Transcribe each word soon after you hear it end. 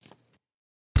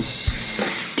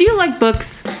Do you like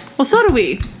books? Well, so do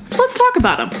we. So let's talk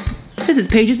about them. This is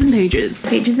Pages and Pages.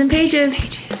 Pages and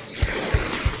Pages.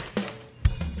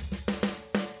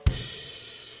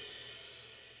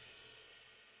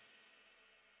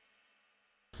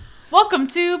 Welcome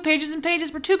to Pages and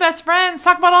Pages. We're two best friends.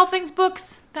 Talk about all things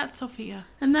books. That's Sophia.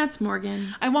 And that's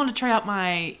Morgan. I wanted to try out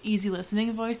my easy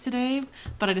listening voice today,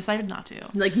 but I decided not to.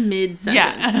 Like mid-sentence.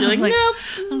 Yeah. And You're I was like, nope.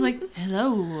 I was like,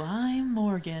 hello, I'm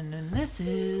Morgan, and this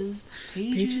is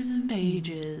Pages and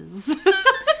Pages.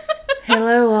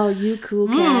 Hello, all you cool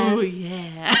cats. Ooh,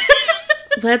 yeah.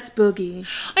 Let's boogie.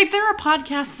 Like, there are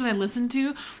podcasts that I listen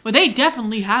to where they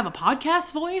definitely have a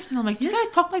podcast voice, and I'm like, do you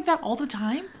guys talk like that all the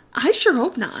time? I sure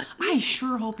hope not. I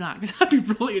sure hope not, because that'd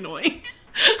be really annoying.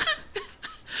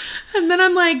 And then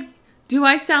I'm like, do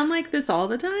I sound like this all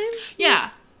the time?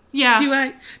 Yeah. Yeah. Do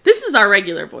I? This is our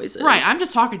regular voices. Right, I'm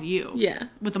just talking to you. Yeah.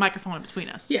 With the microphone in between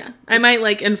us. Yeah. I might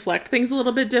like inflect things a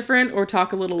little bit different or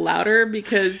talk a little louder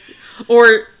because,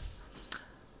 or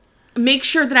make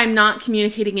sure that I'm not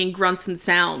communicating in grunts and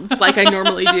sounds like I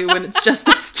normally do when it's just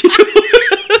us two.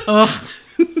 Ugh.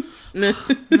 All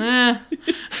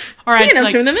right.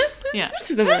 Yeah.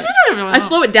 I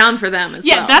slow it down for them as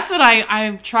well. Yeah, that's what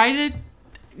I try to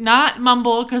not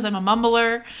mumble because I'm a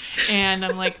mumbler, and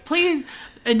I'm like, please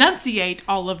enunciate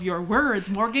all of your words,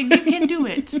 Morgan. You can do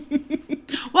it.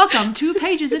 Welcome to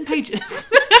Pages and Pages.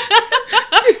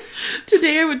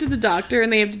 Today I went to the doctor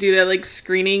and they have to do that like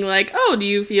screening, like, oh, do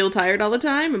you feel tired all the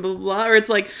time? And blah, blah, blah. Or it's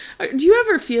like, do you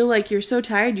ever feel like you're so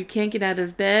tired you can't get out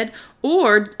of bed?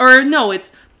 Or no,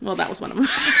 it's, well, that was one of them.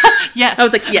 Yes. I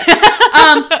was like, yes.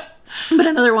 But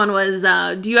another one was,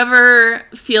 do you ever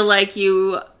feel like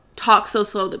you talk so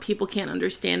slow that people can't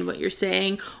understand what you're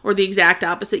saying? Or the exact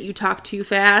opposite, you talk too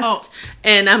fast? Oh.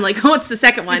 And I'm like, oh, it's the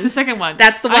second one. It's the second one.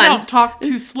 That's the one. I don't talk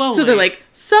too slowly. So they're like,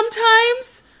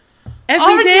 sometimes,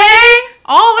 every day,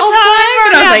 all the time.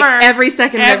 But I was like, every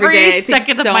second of every day. Every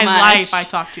second of my life, I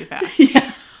talk too fast.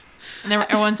 Yeah. And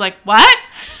everyone's like, what?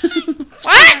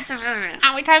 What?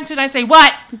 How many times did I say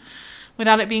what?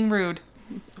 Without it being rude.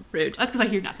 Rude. That's because I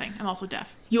hear nothing. I'm also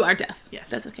deaf. You are deaf.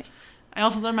 Yes. That's okay. I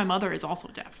also learned my mother is also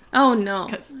deaf. Oh, no.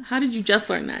 How did you just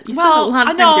learn that? You spent a lot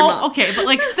of time with your mom. Okay, but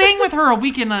like staying with her a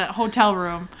week in a hotel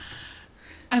room,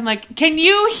 I'm like, can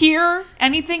you hear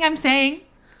anything I'm saying?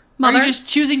 Mother? Or are you just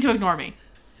choosing to ignore me?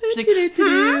 She's like,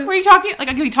 were you talking? Like,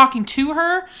 I could be talking to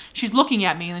her. She's looking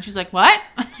at me, and then she's like, what?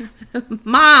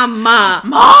 Mama.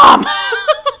 Mom!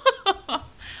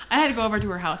 I had to go over to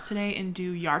her house today and do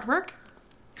yard work,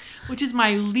 which is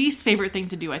my least favorite thing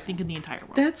to do, I think, in the entire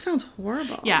world. That sounds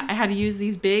horrible. Yeah, I had to use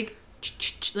these big,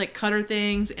 like, cutter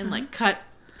things and, like, cut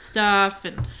stuff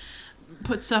and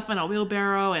put stuff in a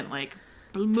wheelbarrow and, like,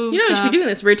 move stuff. You should be doing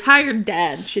this. Retired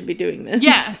dad should be doing this.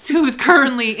 Yes, who is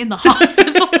currently in the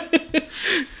hospital.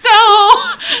 So...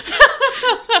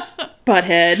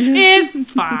 Butthead. It's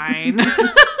fine.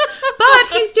 But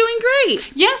he's doing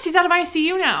great. Yes, he's out of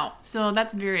ICU now. So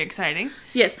that's very exciting.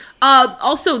 Yes.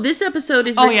 Also, this episode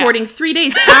is recording 3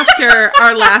 days after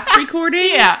our last recording.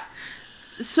 Yeah.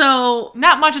 So...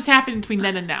 not much has happened between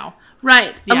then and now.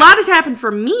 Right. Yeah. A lot has happened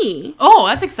for me. Oh,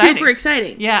 that's exciting. Super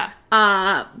exciting. Yeah.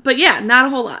 But yeah, not a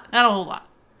whole lot. Not a whole lot.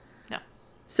 No.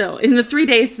 So, in the 3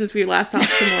 days since we last talked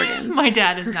to Morgan. My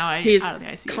dad is now out of the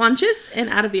ICU. Conscious and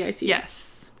out of the ICU.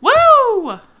 Yes.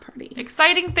 Woo! Party.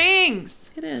 Exciting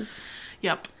things. It is.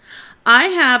 Yep. I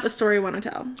have a story I want to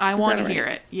tell. I want to hear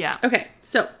it. Yeah. Okay.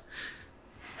 So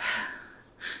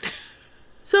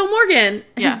Morgan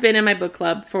has been in my book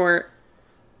club for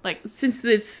like since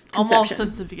its conception. Almost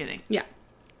since the beginning. Yeah.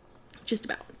 Just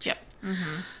about. Yep.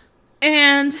 Mm-hmm.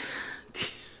 And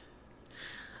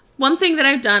one thing that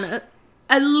I've done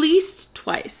at least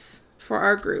twice for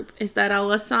our group is that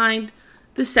I'll assign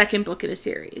the second book in a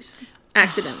series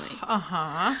accidentally.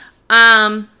 Uh-huh.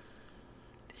 And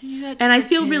I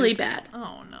feel really bad.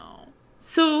 Oh, no.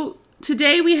 So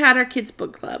today we had our kids'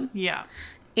 book club. Yeah.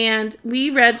 And we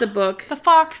read the book. The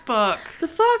Fox book. The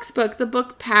Fox book. The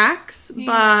book Pax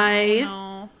by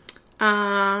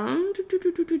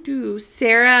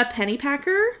Sarah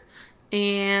Pennypacker.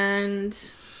 And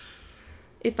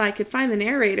if I could find the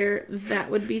narrator, that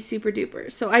would be super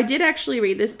duper. So I did actually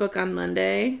read this book on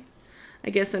Monday. I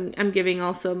guess I'm giving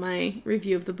also my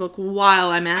review of the book while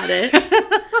I'm at it.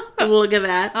 Look at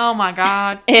that. Oh my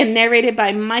God. And narrated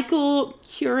by Michael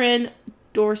Curran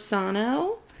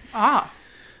Dorsano. Ah.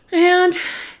 And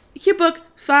cute book,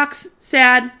 fox,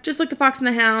 sad, just like The Fox and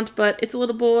the Hound, but it's a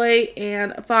little boy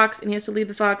and a fox, and he has to leave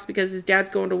the fox because his dad's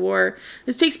going to war.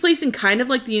 This takes place in kind of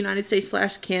like the United States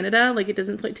 / Canada, like it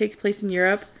doesn't takes place in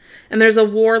Europe. And there's a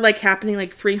war like happening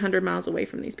like 300 miles away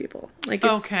from these people. Like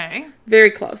it's very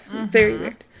close. Mm-hmm. Very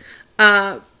weird.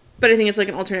 but I think it's like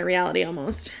an alternate reality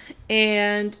almost.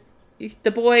 And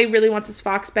the boy really wants his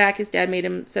fox back. His dad made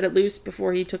him set it loose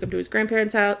before he took him to his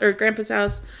grandpa's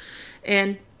house.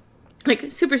 And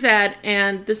like super sad.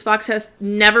 And this fox has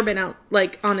never been out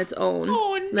like on its own.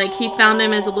 Oh, no. Like he found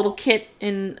him as a little kit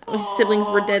and his siblings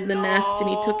were dead in the nest, and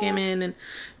he took him in and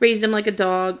raised him like a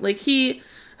dog. Like I'm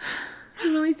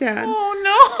really sad. Oh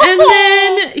no. And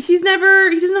then he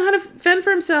doesn't know how to fend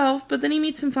for himself, but then he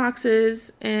meets some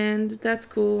foxes, and that's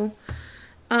cool.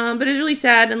 But it's really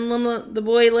sad, and then the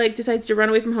boy like decides to run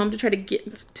away from home to try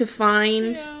to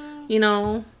find,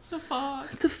 the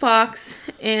fox. The fox,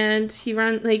 and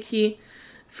he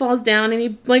falls down and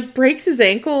he like breaks his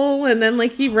ankle, and then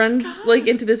like he runs like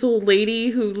into this old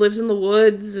lady who lives in the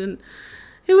woods, and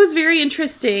it was very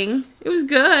interesting. It was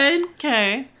good.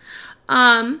 Okay.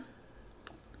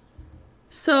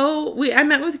 So I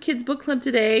met with Kids Book Club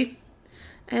today,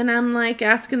 and I'm like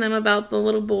asking them about the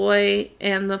little boy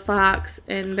and the fox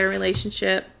and their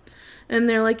relationship. And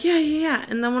they're like, yeah.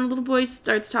 And then one of the little boys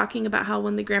starts talking about how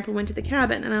when the grandpa went to the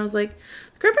cabin. And I was like,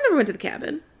 the grandpa never went to the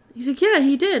cabin. He's like, yeah,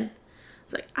 he did. I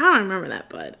was like, I don't remember that,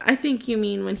 bud. I think you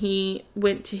mean when he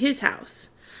went to his house.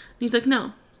 And he's like,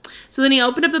 no. So then he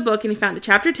opened up the book and he found a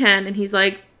chapter 10, and he's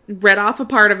like read off a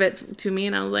part of it to me.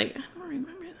 And I was like, I don't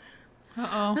remember that.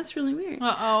 Uh-oh. That's really weird.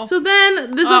 Uh-oh. So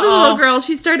then this other little girl,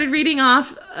 she started reading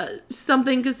off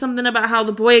something about how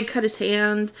the boy had cut his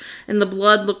hand and the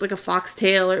blood looked like a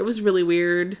foxtail. Or it was really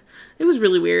weird.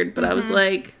 But I was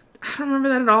like, I don't remember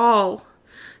that at all.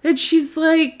 And she's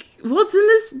like, well, it's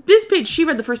in this page. She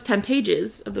read the first 10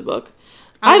 pages of the book.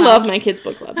 I love my kids'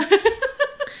 book club.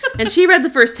 And she read the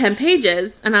first 10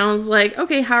 pages, and I was like,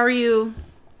 okay, how are you...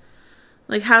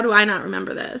 Like, how do I not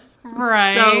remember this?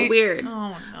 Right. So weird.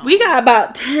 Oh, no. We got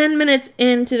about 10 minutes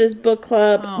into this book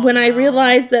club when I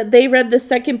realized that they read the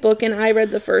second book and I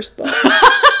read the first book.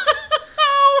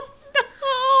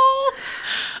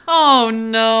 Oh,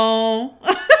 no.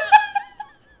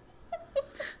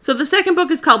 So the second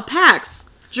book is called Pax,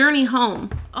 Journey Home.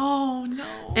 Oh,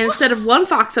 no. And instead of one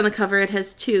fox on the cover, it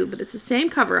has two. But it's the same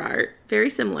cover art. Very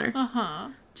similar. Uh-huh.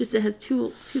 Just it has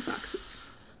two foxes.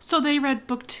 So they read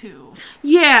book 2.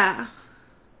 Yeah.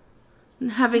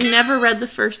 And having never read the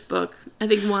first book, I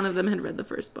think one of them had read the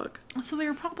first book. So they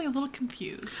were probably a little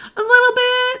confused. A little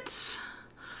bit.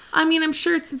 I mean, I'm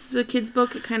sure since it's a kid's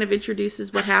book, it kind of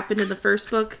introduces what happened in the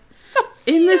first book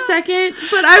in the second.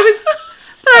 But I was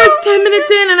 10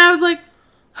 minutes in, and I was like,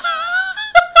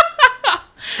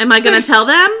 am I going to tell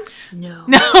them? No.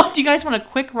 No. Do you guys want a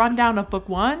quick rundown of book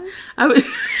 1? I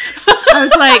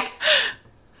was like,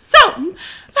 so, tell me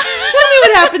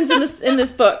what happens in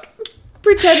this book.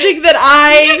 Pretending that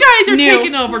You guys are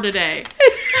taking over today.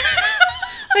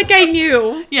 Like I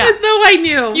knew. Yeah. As though I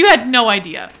knew. You had no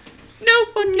idea.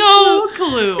 No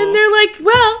clue. And they're like,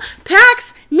 well,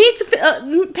 Pax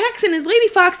and his lady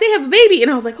fox, they have a baby.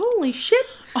 And I was like, holy shit.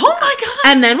 Oh my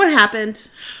god. And then what happened?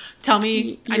 Tell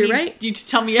me. You're right. You to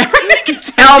tell me everything.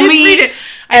 Tell me read it.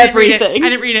 everything. I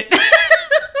didn't read it.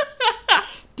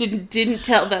 Didn't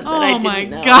tell them that I didn't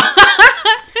know. Oh my god.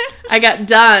 I got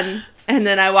done, and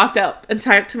then I walked up and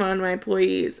talked to one of my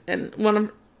employees, and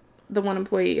one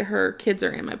employee, her kids are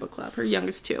in my book club, her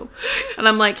youngest 2. And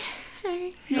I'm like,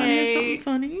 hey, you want to hear something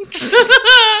funny?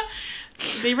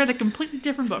 They read a completely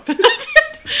different book than I did.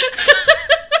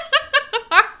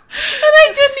 And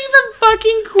I didn't even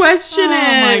fucking question it.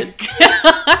 Oh my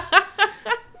god.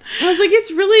 I was like,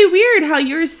 it's really weird how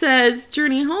yours says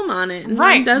Journey Home on it. And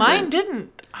right, mine doesn't. mine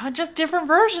didn't. Just different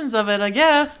versions of it, I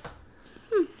guess.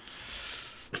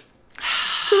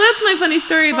 So that's my funny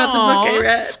story about the book I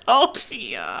read.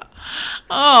 Sophia.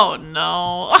 Oh,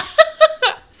 no.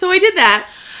 So I did that.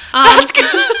 That's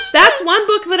good. That's one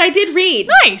book that I did read.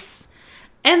 Nice.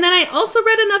 And then I also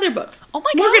read another book. Oh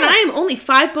my god. Morgan, I am only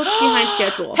 5 books behind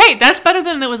schedule. Hey, that's better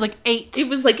than it was like 8. It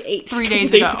was like 8. 3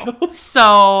 days ago.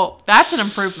 So that's an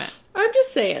improvement. I'm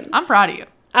just saying. I'm proud of you.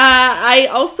 I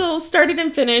also started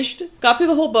and finished, got through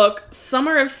the whole book,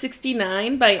 Summer of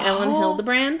 69 by Ellen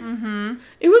Hildebrand. Mm-hmm.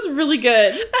 It was really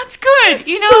good. That's good.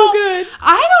 It's so good.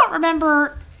 I don't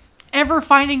remember ever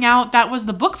finding out that was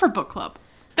the book for book club.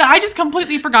 That I just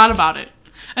completely forgot about it.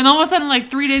 And all of a sudden,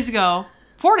 like 4 days ago,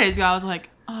 I was like,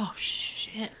 oh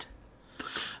shit.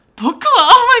 Book club?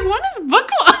 I'm like, when is book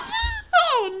club?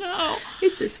 Oh no.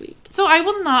 It's this week. So I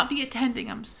will not be attending.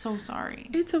 I'm so sorry.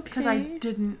 It's okay. Because I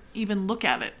didn't even look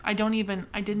at it. I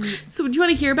didn't. So do you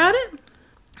want to hear about it?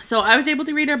 So I was able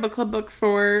to read our book club book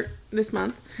for this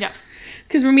month. Yeah.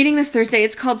 Because we're meeting this Thursday.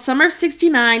 It's called Summer of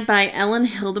 69 by Ellen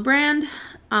Hildebrand.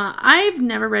 I've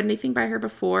never read anything by her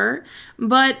before,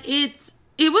 but it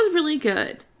was really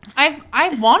good.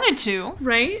 I wanted to.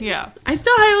 Right? Yeah. I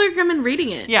still highly recommend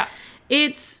reading it. Yeah.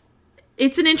 It's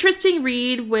an interesting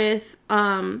read with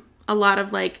a lot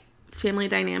of like family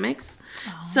dynamics.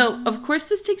 So, of course,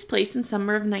 this takes place in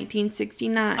summer of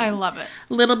 1969. I love it.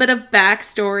 A little bit of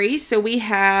backstory. So we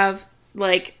have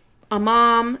like a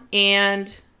mom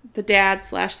and the dad /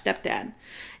 stepdad.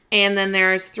 And then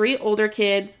there's 3 older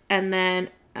kids and then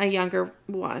a younger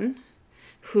one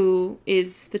who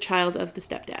is the child of the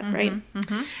stepdad, right?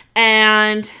 Mm-hmm.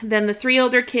 And then the 3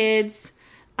 older kids,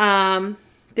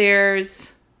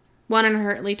 there's one in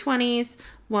her early 20s,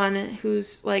 one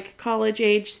who's like college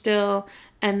age still,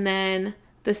 and then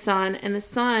the son. And the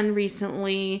son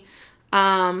recently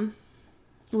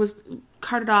was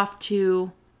carted off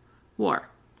to war.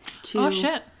 Oh,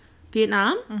 shit.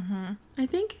 Vietnam, I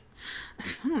think.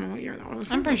 I don't know what year that was.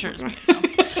 I'm pretty sure it's Vietnam.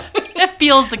 It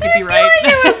feels like it'd be right.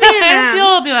 Vietnam. I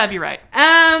feel that'd be right.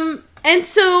 And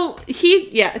so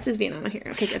it says Vietnam here.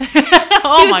 Okay, good.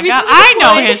 Oh my god, I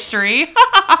know history. He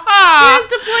was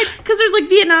deployed because there's like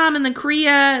Vietnam and then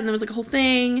Korea and there was like a whole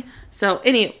thing. So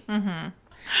anyway,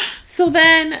 so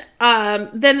then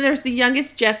there's the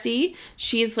youngest Jessie.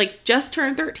 She's like just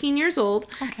turned 13 years old,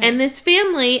 and this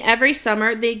family every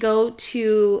summer they go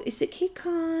to, is it Cape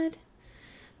Cod?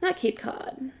 Not Cape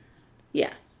Cod.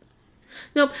 Yeah.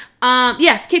 Nope.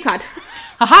 Yes, Cape Cod.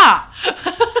 Haha.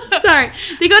 Sorry.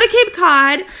 They go to Cape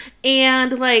Cod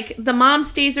and like the mom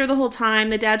stays there the whole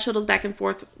time. The dad shuttles back and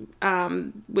forth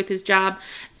with his job.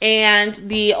 And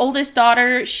the oldest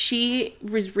daughter, she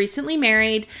was recently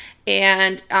married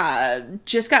and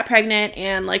just got pregnant.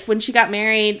 And like when she got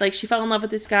married, like she fell in love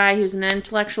with this guy who's an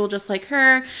intellectual just like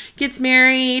her, gets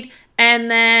married,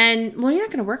 and then, well, you're not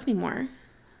going to work anymore.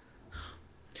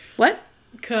 What?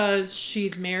 Because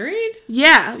she's married?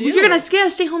 Yeah. Ew. You're going to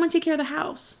stay home and take care of the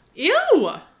house.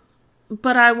 Ew.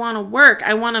 But I want to work.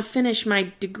 I want to finish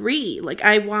my degree. Like,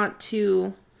 I want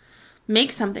to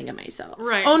make something of myself.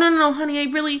 Right. Oh, no, honey.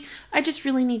 I just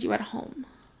really need you at home.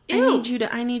 Ew.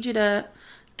 I need you to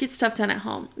get stuff done at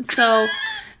home. So,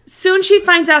 soon she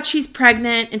finds out she's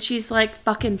pregnant and she's like,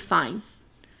 fucking fine.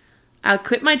 I'll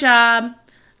quit my job.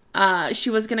 She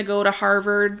was going to go to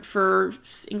Harvard for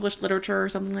English literature or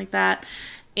something like that.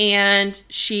 And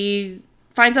she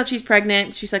finds out she's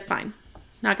pregnant. She's like, fine,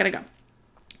 not going to go.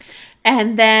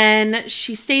 And then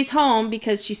she stays home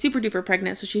because she's super duper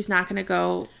pregnant. So she's not going to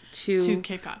go to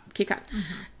Cape Cod.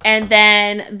 Mm-hmm. And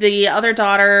then the other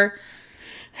daughter,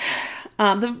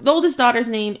 the oldest daughter's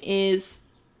name is,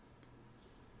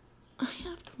 I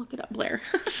have to look it up, Blair.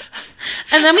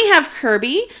 And then we have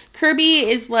Kirby. Kirby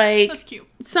is like, that's cute.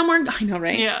 Somewhere, I know,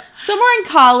 right? Yeah. Somewhere in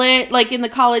college, like in the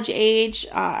college age.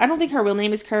 I don't think her real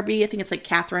name is Kirby. I think it's like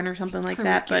Catherine or something like Kirby's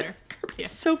that. cuter. But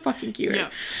Kirby's so fucking cute. Yeah.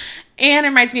 And it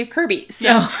reminds me of Kirby.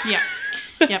 So Yeah.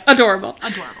 Yep. Adorable.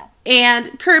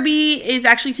 And Kirby is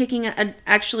actually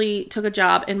took a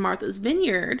job in Martha's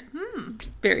Vineyard.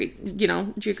 Very,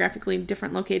 geographically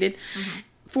different located.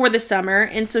 For the summer.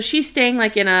 And so she's staying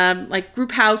like in a like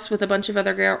group house with a bunch of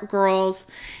other girls.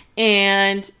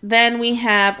 And then we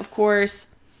have, of course,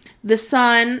 the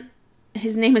son.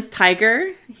 His name is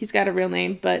Tiger. He's got a real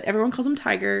name, but everyone calls him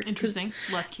Tiger. interesting.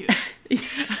 Less cute.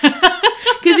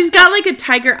 Because he's got like a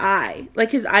tiger eye.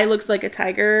 Like his eye looks like a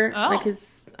tiger. Oh. Like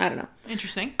I don't know.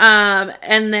 Interesting.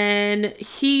 And then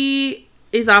he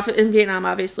is off in Vietnam,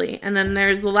 obviously. And then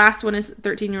there's the last one is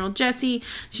 13-year-old Jessie.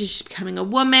 She's just becoming a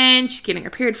woman. She's getting her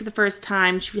period for the first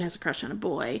time. She has a crush on a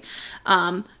boy.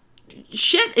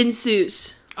 Shit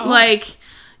ensues. Oh. Like,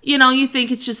 you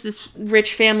think it's just this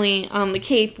rich family on the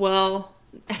Cape. Well,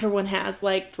 everyone has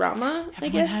like drama, I guess.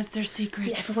 Everyone has their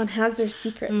secrets. Yeah, everyone has their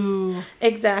secrets. Ooh.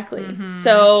 Exactly.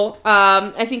 So,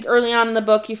 I think early on in the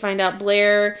book, you find out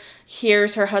Blair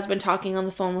hears her husband talking on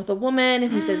the phone with a woman,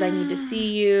 and he says, I need to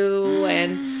see you.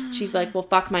 And she's like, well,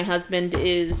 fuck, my husband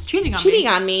is cheating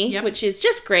on me, yep. Which is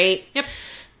just great. Yep.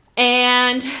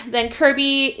 And then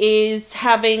Kirby is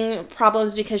having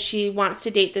problems because she wants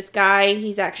to date this guy.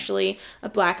 He's actually a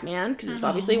black man, because it's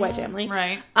obviously a white family.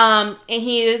 Right. And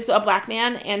he is a black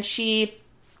man, and she,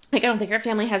 I don't think her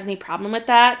family has any problem with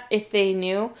that, if they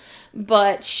knew.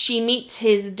 But she meets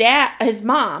his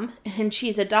mom, and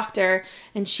she's a doctor,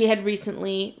 and she had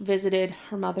recently visited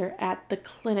her mother at the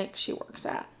clinic she works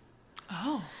at.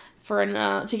 Oh.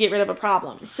 To get rid of a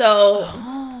problem.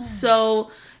 So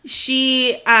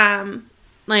she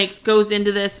goes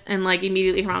into this, and like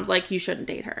immediately her mom's like, you shouldn't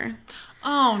date her.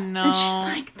 Oh no. And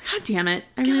she's like, God damn it,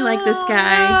 I really like this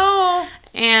guy. No.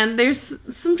 And there's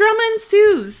some drama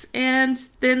ensues, and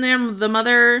then the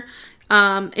mother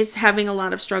is having a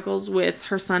lot of struggles with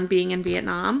her son being in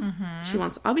Vietnam. She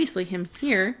wants obviously him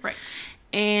here, right?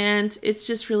 And it's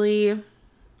just really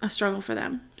a struggle for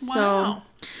them. Wow.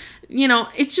 So,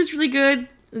 it's just really good.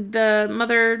 The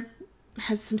mother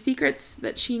has some secrets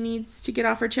that she needs to get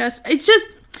off her chest.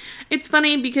 It's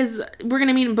funny because we're going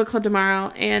to meet in book club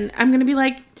tomorrow, and I'm going to be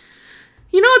like,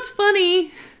 it's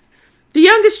funny. The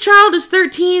youngest child is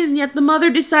 13, and yet the mother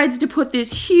decides to put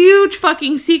this huge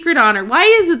fucking secret on her. Why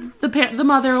is it the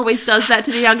mother always does that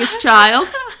to the youngest child?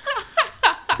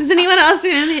 Does anybody else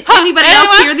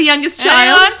hear the youngest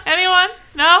child? Anyone?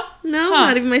 No? No,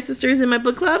 not even my sisters in my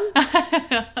book club.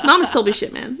 Mama's told me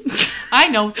shit, man. I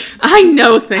know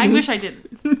things. I wish I didn't.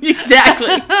 Exactly.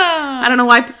 I don't know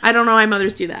why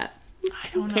mothers do that. I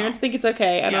don't know. Parents think it's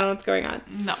okay. I don't know what's going on.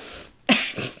 No.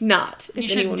 It's not. You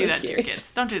shouldn't do that to your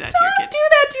kids. Don't do that to your kids. Don't do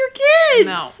that to your kids.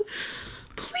 No.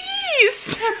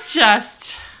 Please. It's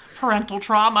just parental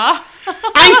trauma.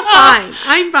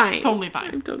 I'm fine. Totally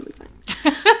fine. I'm totally fine.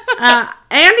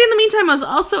 And in the meantime, I was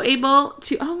also able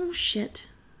to... Oh, shit.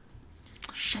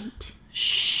 Shite.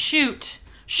 Shoot.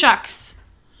 Shucks.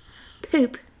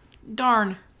 Poop.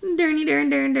 Darn. Darny,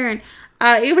 darn.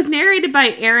 It was narrated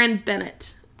by Aaron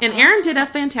Bennett. And Aaron did a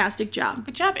fantastic job.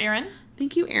 Good job, Aaron.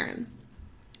 Thank you, Aaron.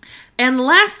 And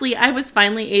lastly, I was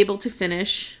finally able to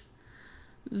finish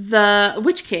The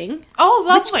Witch King. Oh,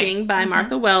 lovely. Witch King by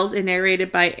Martha Wells and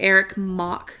narrated by Eric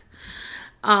Mock.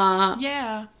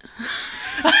 Yeah.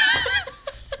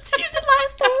 You did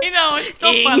last time. I know, it's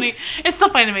still funny. It's still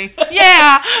funny to me.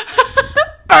 Yeah.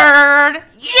 Bird.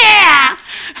 Yeah.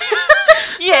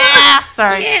 Yeah.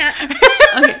 Sorry. Yeah.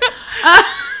 Okay.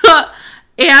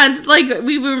 And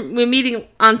we were meeting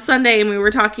on Sunday and we were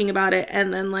talking about it,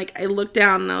 and then I looked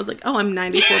down and I was like, oh, I'm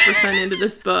 94% into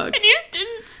this book. And you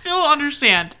didn't still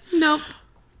understand. Nope.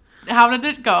 How did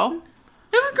it go?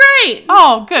 It was great.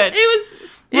 Oh, good.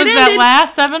 Was that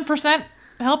last 7%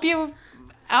 help you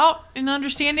out in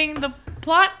understanding the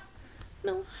plot?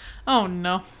 No. Oh,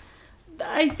 no.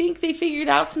 I think they figured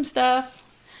out some stuff.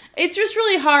 It's just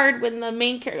really hard when the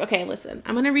main character... Okay, listen.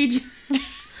 I'm going to read you...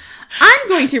 I'm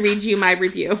going to read you my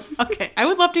review. Okay. I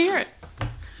would love to hear it.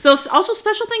 So it's also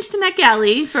special thanks to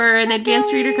NetGalley for an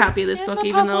advanced reader copy of this book,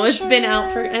 even though it's been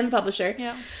out and the publisher.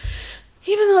 Yeah.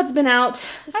 Even though it's been out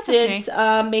since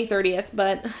okay. May 30th,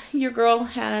 but your girl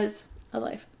has a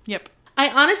life. Yep. I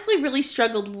honestly really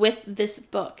struggled with this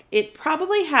book. It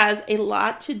probably has a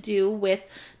lot to do with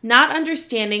not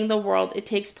understanding the world it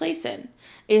takes place in.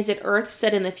 Is it Earth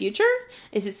set in the future?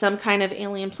 Is it some kind of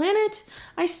alien planet?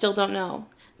 I still don't know.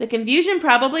 The confusion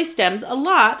probably stems a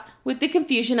lot with the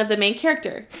confusion of the main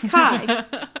character, Kai.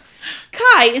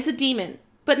 Kai is a demon,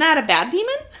 but not a bad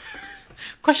demon?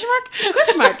 Question mark?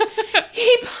 Question mark.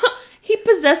 He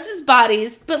possesses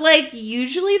bodies, but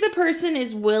usually the person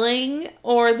is willing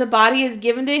or the body is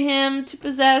given to him to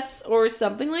possess or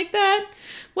something like that.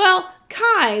 Well,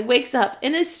 Kai wakes up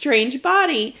in a strange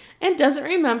body and doesn't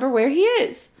remember where he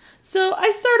is. So I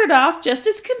started off just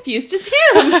as confused as him.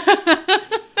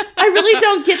 I really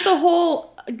don't get the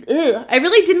whole... I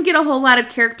really didn't get a whole lot of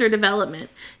character development.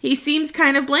 He seems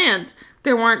kind of bland.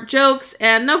 There weren't jokes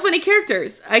and no funny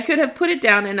characters. I could have put it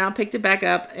down and now picked it back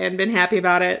up and been happy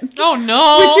about it. Oh,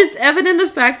 no. Which is evident in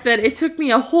the fact that it took me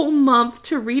a whole month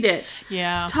to read it.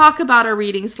 Yeah. Talk about a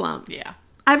reading slump. Yeah.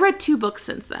 I've read 2 books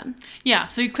since then. Yeah,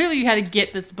 so clearly you had to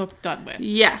get this book done with.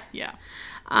 Yeah. Yeah.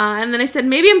 And then I said,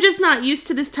 maybe I'm just not used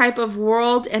to this type of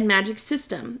world and magic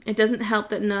system. It doesn't help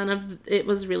that none of it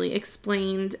was really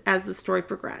explained as the story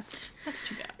progressed. That's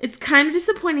too bad. It's kind of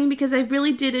disappointing because I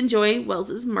really did enjoy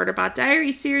Wells's Murderbot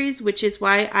Diaries series, which is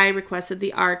why I requested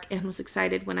the ARC and was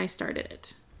excited when I started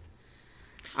it.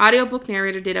 Audiobook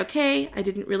narrator did okay. I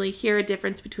didn't really hear a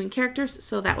difference between characters,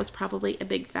 so that was probably a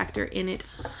big factor in it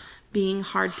being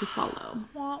hard to follow.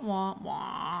 Wah, wah,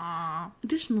 wah.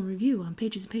 Additional review on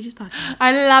Pages and Pages podcast.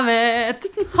 I love it.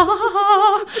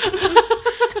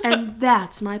 And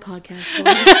that's my podcast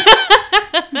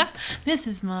voice. This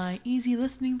is my easy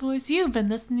listening voice. You've been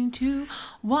listening to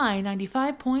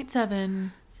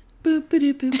Y95.7. Boop,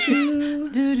 ba-doop, boop, boo.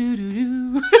 Do, do, do,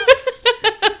 do.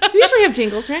 We usually have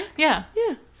jingles, right? Yeah.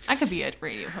 Yeah. I could be a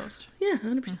radio host. Yeah,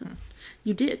 100%.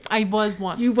 You did. I was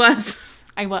once. You was.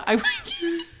 I was.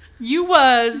 You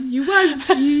was. You was.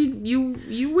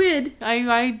 You would.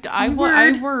 I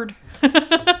word.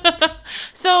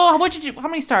 So, what'd you do? How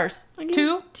many stars?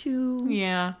 2? 2.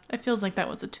 Yeah. It feels like that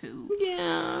was a 2.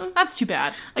 Yeah. That's too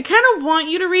bad. I kind of want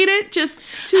you to read it just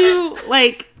to,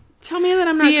 tell me that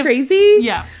I'm not crazy.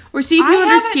 Yeah. Or see if you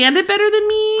understand it better than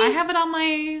me. I have it on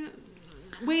my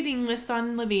waiting list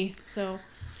on Libby, so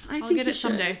I'll get it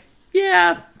someday.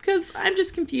 Yeah, because I'm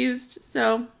just confused,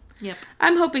 so... Yep.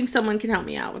 I'm hoping someone can help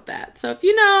me out with that. So if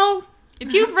you know...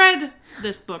 If you've read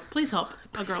this book, please help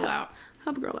a girl out.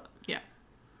 Help a girl out. Yeah.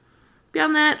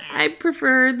 beyond that, I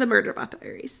prefer the Murder Bot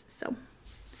Diaries. So,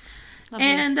 Lovely.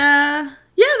 and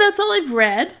yeah, that's all I've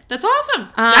read. That's awesome.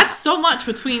 That's so much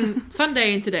between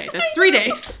Sunday and today. That's 3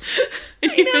 days.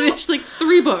 And you finished like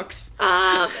 3 books.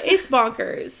 It's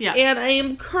bonkers. Yeah. And I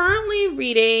am currently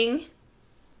reading.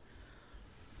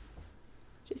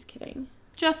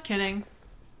 Just kidding.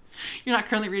 You're not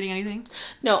currently reading anything?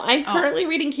 No, I'm currently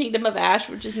reading Kingdom of Ash,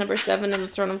 which is number 7 in the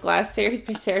Throne of Glass series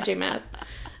by Sarah J. Maas,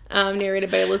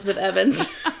 narrated by Elizabeth Evans.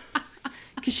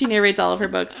 Because she narrates all of her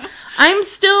books. I'm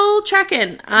still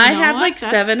tracking. I have like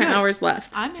 7 hours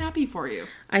left. I'm happy for you.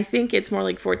 I think it's more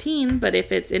like 14, but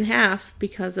if it's in half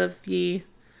because of the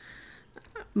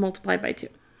multiplied by 2.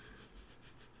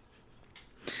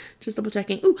 Just double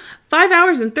checking. Ooh, 5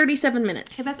 hours and 37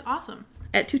 minutes. Hey, that's awesome.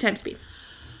 At 2 times speed.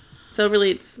 So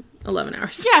really it's 11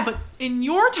 hours. Yeah, but in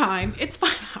your time, it's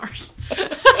 5 hours.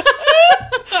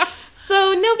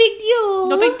 So no big deal.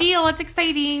 No big deal. It's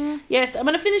exciting. Yes, I'm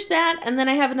going to finish that. And then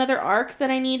I have another arc that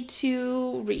I need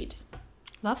to read.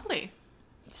 Lovely.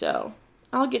 So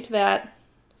I'll get to that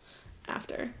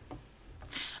after.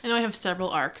 I know I have several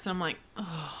arcs, and I'm like,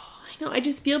 oh. I know. I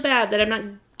just feel bad that I'm not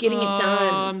getting it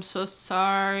done. I'm so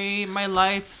sorry. My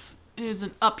life is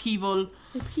an upheaval.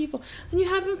 People. And you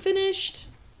haven't finished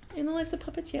In the Lives of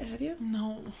Puppets yet, have you?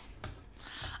 No.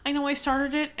 I know I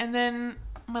started it, and then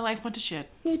my life went to shit.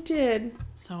 You did.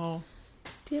 So.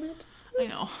 Damn it. I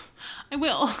know. I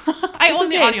will. I own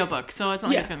the audiobook, so it's not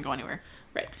like it's going to go anywhere.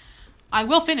 Right. I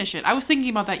will finish it. I was thinking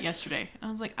about that yesterday.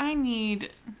 I was like, I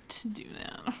need to do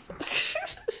that.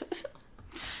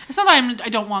 It's not that I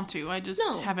don't want to. I just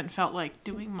haven't felt like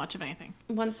doing much of anything.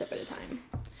 One step at a time.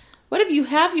 What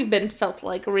have you been felt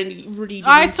like reading?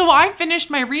 So I finished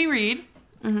my reread.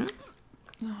 Mm-hmm.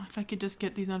 Oh, if I could just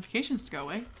get these notifications to go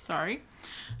away. Sorry.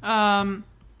 Either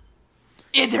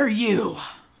you.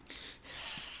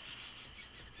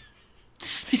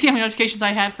 You see how many notifications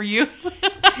I had for you?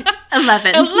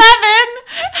 11. 11!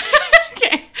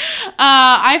 Okay.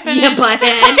 I finished. Yeah, butthead.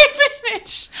 I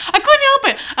finished. I couldn't help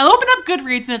it. I opened up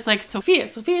Goodreads and it's like, Sophia.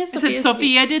 It said,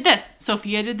 Sophia did this.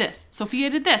 Sophia did this. Sophia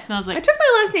did this. And I was like. I took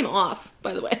my last name off,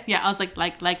 by the way. Yeah, I was like,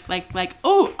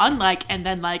 oh, unlike, and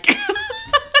then like.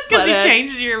 Because you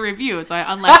changed your review. So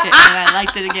I unliked it and then I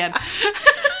liked it again.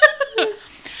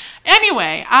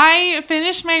 Anyway, I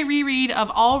finished my reread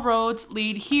of All Roads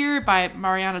Lead Here by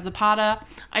Mariana Zapata.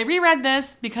 I reread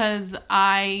this because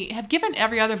I have given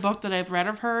every other book that I've read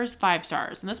of hers 5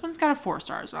 stars. And this one's got a 4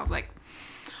 stars. And I was like,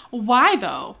 why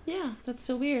though? Yeah, that's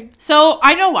so weird. So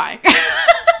I know why.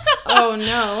 Oh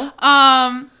no.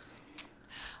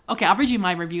 Okay, I'll read you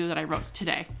my review that I wrote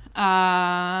today.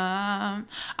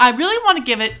 I really want to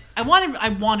give it. I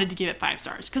wanted to give it 5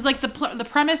 stars because like the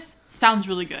premise sounds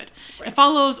really good. Right. It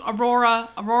follows Aurora.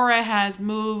 Aurora has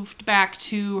moved back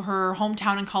to her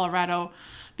hometown in Colorado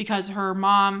because her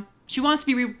mom. She wants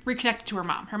to be reconnected to her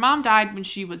mom. Her mom died when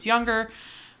she was younger.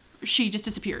 She just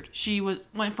disappeared. She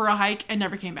went for a hike and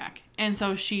never came back, and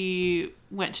so she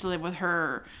went to live with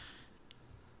her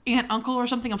uncle or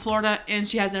something in Florida, and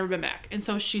she has never been back. And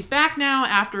so she's back now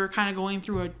after kind of going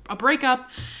through a breakup,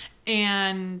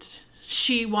 and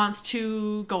she wants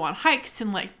to go on hikes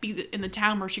and like be in the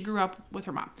town where she grew up with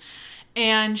her mom.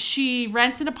 And she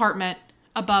rents an apartment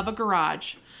above a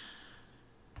garage,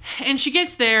 and she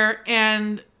gets there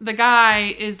and the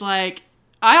guy is like,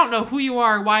 I don't know who you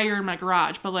are, why you're in my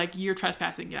garage, but like you're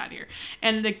trespassing, get out of here.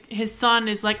 And his son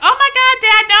is like, oh my god,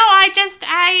 Dad, no,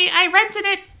 I rented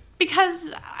it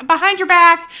because behind your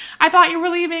back, I thought you were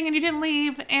leaving and you didn't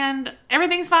leave, and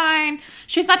everything's fine.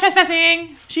 She's not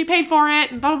trespassing. She paid for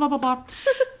it, and blah, blah, blah, blah, blah.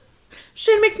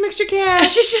 Should make some extra cash. I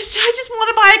just want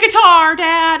to buy a guitar,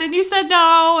 Dad, and you said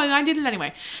no, and I did it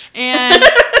anyway. And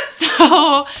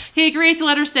so he agrees to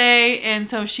let her stay, and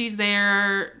so she's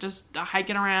there just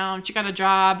hiking around. She got a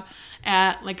job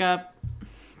at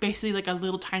basically like a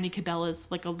little tiny Cabela's,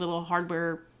 like a little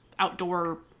hardware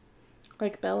outdoor.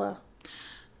 Like Bella.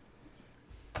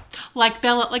 Like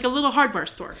Bella, like a little hardware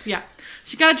store. Yeah.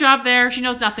 She got a job there. She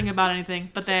knows nothing about anything.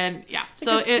 But then, yeah.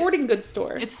 So like a sporting goods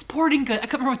store. It's sporting goods. I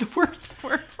couldn't remember what the words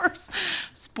were first.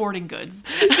 Sporting goods.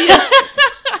 Yes.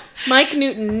 Mike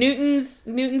Newton.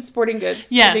 Newton's Sporting Goods.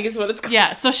 Yes. I think is what it's called.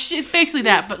 Yeah. So it's basically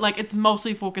that. But like it's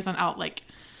mostly focused on out like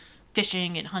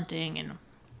fishing and hunting and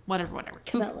whatever.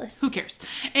 Who cares?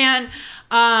 And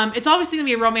it's obviously going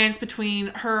to be a romance between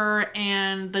her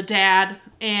and the dad.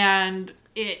 And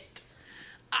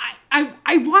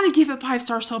I want to give it 5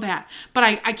 stars so bad, but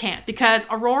I can't because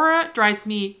Aurora drives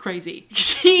me crazy.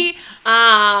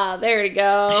 There you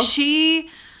go. She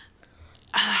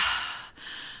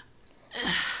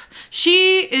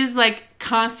is like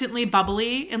constantly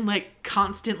bubbly and like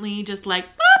constantly just like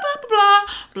blah,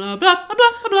 blah, blah, blah,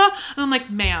 blah, blah. And I'm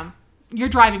like, ma'am, you're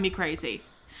driving me crazy.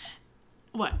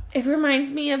 What? It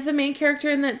reminds me of the main character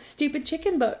in that stupid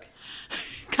chicken book.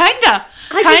 Kinda.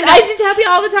 I'm just happy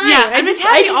all the time. Yeah, I'm just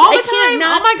happy all the time.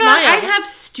 Oh my god, smile. I have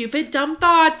stupid, dumb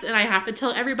thoughts, and I have to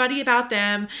tell everybody about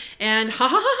them. And ha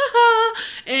ha ha ha ha.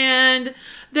 And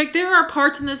like, there are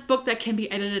parts in this book that can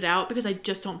be edited out because I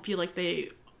just don't feel like they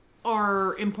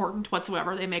are important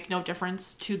whatsoever. They make no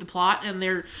difference to the plot, and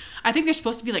I think they're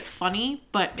supposed to be like funny,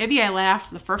 but maybe I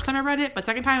laughed the first time I read it, but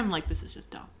second time I'm like, this is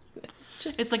just dumb.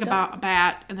 It's like dumb. About a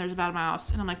bat, and there's about a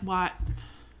mouse, and I'm like, what?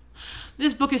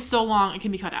 This book is so long, it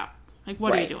can be cut out. Like,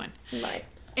 what are you doing? Right.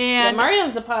 And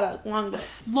Marion Zapata, long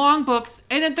books. Long books.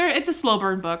 And it's a slow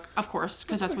burn book, of course,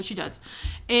 because that's what she does.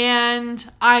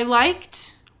 And I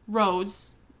liked Rhodes.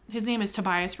 His name is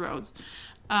Tobias Rhodes.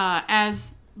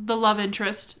 As the love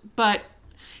interest. But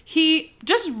he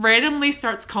just randomly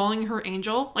starts calling her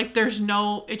Angel. Like,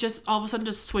 it just all of a sudden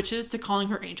just switches to calling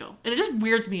her Angel. And it just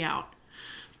weirds me out.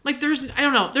 Like, I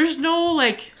don't know. There's no,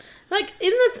 like... Like,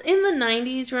 in the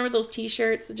 90s, remember those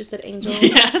t-shirts that just said Angel?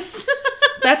 Yes.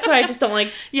 That's why I just don't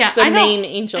like the name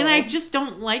Angel. And I just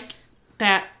don't like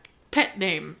that pet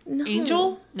name. No.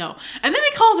 Angel? No. And then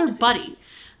he calls her Buddy.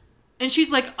 And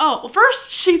she's like, oh, well,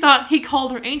 first she thought he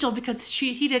called her Angel because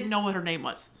he didn't know what her name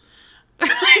was.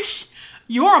 Like,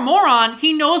 you're a moron.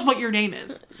 He knows what your name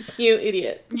is. You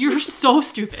idiot. You're so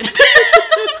stupid.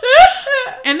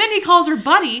 And then he calls her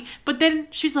Buddy, but then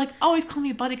she's like, oh, he's calling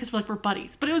me Buddy because we're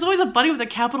buddies. But it was always a Buddy with a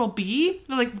capital B.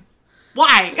 And I'm like,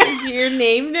 why? Is your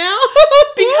name now?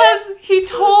 Because he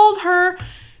told her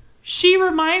she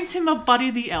reminds him of Buddy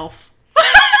the Elf.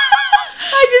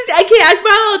 I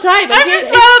smile all the time. I just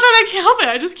smile all the time. I can't help it.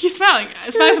 I just keep smiling.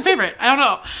 Smiling's my favorite. I don't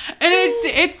know. And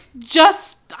it's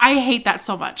just, I hate that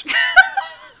so much.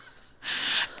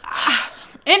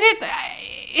 And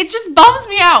it just bums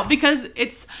me out because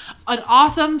it's an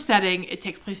awesome setting. It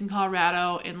takes place in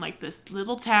Colorado in like this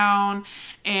little town,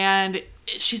 and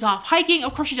she's off hiking.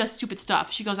 Of course she does stupid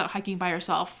stuff. She goes out hiking by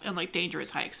herself and like dangerous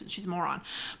hikes, and she's a moron.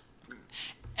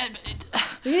 You're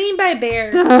getting eaten by a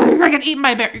bear. You're gonna get eaten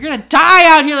by a bear. You're gonna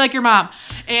die out here like your mom.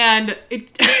 And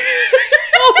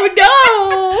oh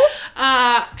no.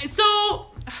 So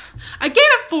I gave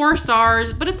it 4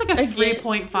 stars, but it's like a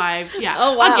 3.5. Yeah.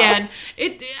 Oh wow. Again,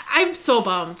 I'm so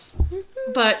bummed,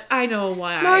 but I know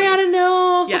why. Mariana,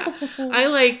 no. Yeah. I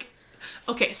like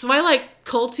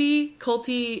Culty.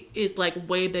 Culty is like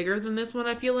way bigger than this one,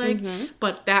 I feel like. Mm-hmm.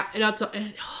 But that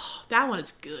one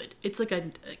is good. It's like a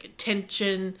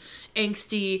tension,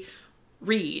 angsty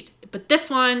read. But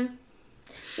this one,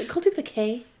 Culty with a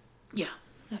K. Yeah.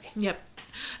 Okay. Yep.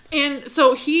 And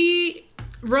so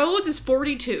Rhodes is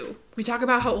 42. We talk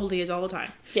about how old he is all the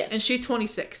time. Yes. And she's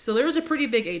 26. So there was a pretty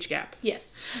big age gap.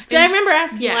 Yes. So I remember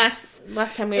asking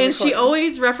last time we were And she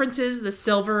always references the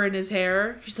silver in his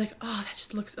hair. She's like, oh, that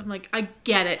just looks... I'm like, I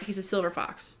get it. He's a silver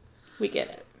fox. We get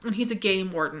it. And he's a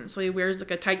game warden, so he wears like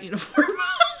a tight uniform.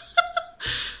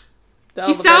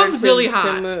 He sounds really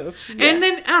hot. To move. Yeah. And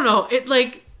then, I don't know, it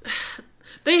like...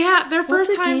 They have their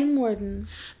first time... What's a game warden?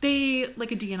 They,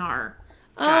 like a DNR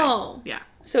guy. Oh. Yeah.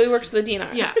 So he works for the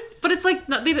DNR. Yeah. But it's like,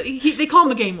 they call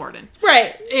him a game warden.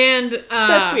 Right. And,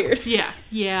 that's weird. Yeah.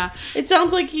 Yeah. It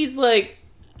sounds like he's like...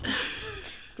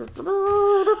 Does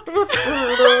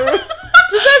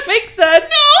that make sense?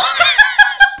 No.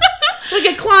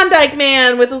 Like a Klondike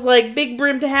man with his like big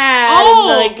brimmed hat.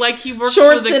 Oh, and, like he works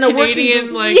for the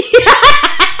Canadian like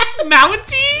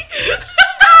Mountie.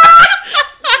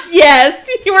 Yes,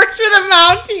 he works for the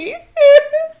Mountie.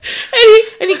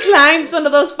 and he climbs one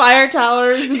of those fire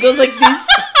towers and goes like this.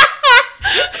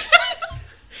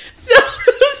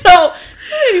 so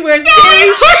he wears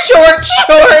very short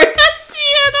shorts.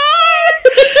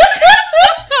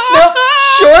 Nope,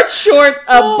 short shorts,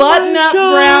 a button-up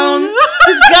brown.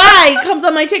 This guy comes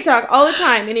on my TikTok all the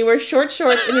time, and he wears short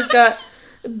shorts, and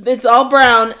it's all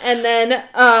brown, and then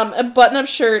a button-up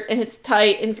shirt, and it's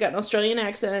tight, and he's got an Australian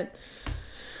accent.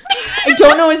 I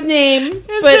don't know his name,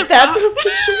 but that's what I'm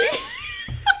picturing.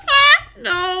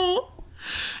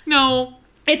 No.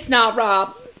 It's not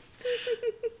Rob.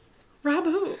 Rob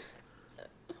who?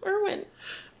 Irwin.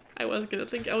 I was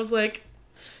like,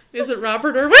 is it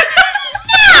Robert Irwin?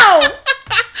 No!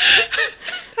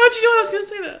 How'd you know I was going to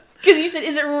say that? Because you said,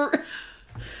 is it... Well,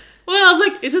 then I was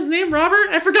like, is his name Robert?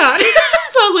 I forgot.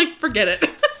 So I was like, forget it.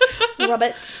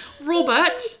 Robert.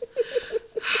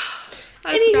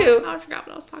 Anywho. I forgot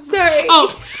what I was talking about. Sorry. Oh,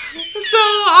 so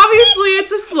obviously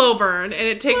it's a slow burn, and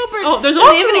it takes... Oh, there's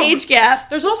also an age gap.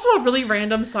 There's also a really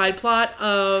random side plot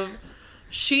of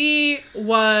she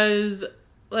was,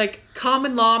 like,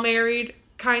 common law married,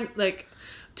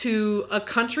 to a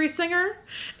country singer,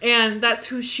 and that's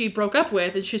who she broke up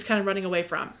with, and she's kind of running away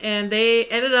from. And they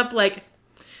ended up like,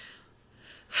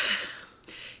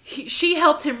 she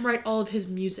helped him write all of his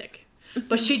music,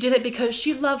 but she did it because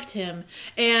she loved him,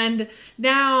 and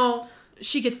now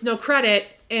she gets no credit.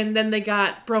 And then he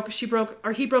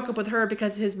broke up with her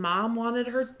because his mom wanted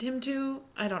him to.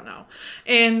 I don't know.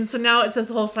 And so now it's this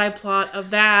whole side plot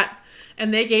of that.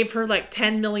 And they gave her like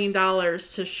 $10 million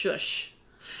to shush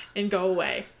and go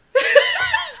away.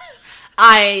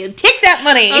 I take that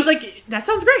money. I was like, that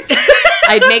sounds great.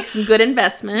 I'd make some good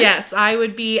investments. Yes, I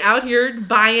would be out here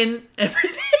buying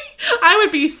everything. I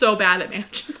would be so bad at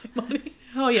managing my money.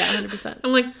 Oh, yeah, 100%.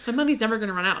 I'm like, my money's never going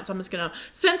to run out, so I'm just going to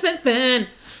spend.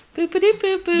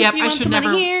 Boop-a-doop-boop-boop. Yep, you I want should some never.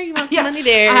 money here? You want some money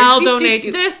there? I'll Doop, donate doop,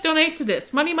 to doop. this, donate to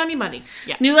this. Money.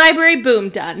 Yeah. New library, boom,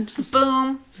 done.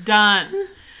 Boom, done.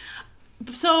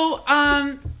 So,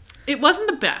 it wasn't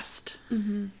the best,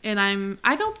 and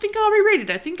I don't think I'll reread it.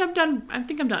 I think I'm done. I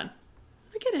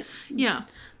get it. Yeah.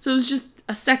 So it was just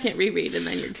a second reread, and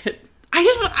then you're good.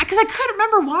 Because I couldn't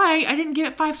remember why I didn't give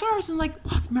it 5 stars, and like,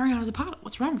 well, it's Mariana Zapata.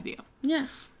 What's wrong with you? Yeah.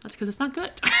 That's because it's not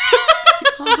good. She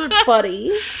calls her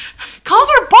buddy. Calls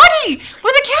her buddy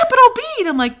with a capital B, and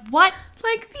I'm like, what?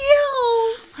 Like the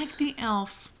elf. Like the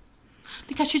elf.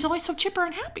 Because she's always so chipper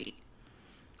and happy.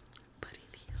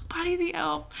 Buddy the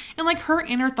elf. And like her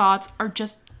inner thoughts are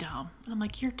just dumb. And I'm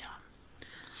like, you're dumb.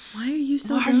 Why are you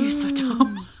so Why are you so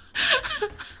dumb?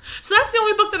 So that's the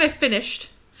only book that I finished.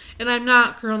 And I'm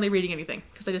not currently reading anything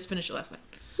because I just finished it last night.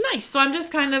 Nice. So I'm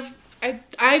just kind of,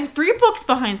 I'm 3 books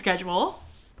behind schedule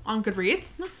on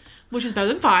Goodreads, which is better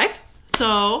than 5.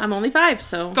 So I'm only 5,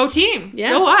 so. Go team.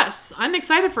 Yeah. Go us. I'm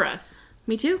excited for us.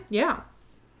 Me too. Yeah.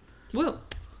 Woo.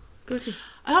 Go team.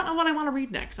 I don't know what I want to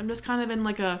read next. I'm just kind of in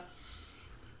like a,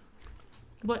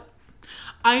 what?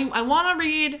 I want to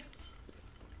read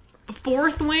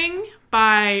Fourth Wing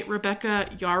by Rebecca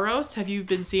Yarros. Have you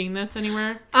been seeing this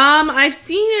anywhere? I've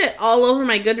seen it all over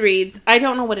my Goodreads. I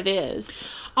don't know what it is.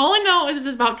 All I know is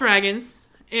it's about dragons,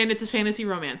 and it's a fantasy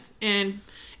romance. And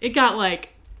it got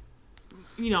like,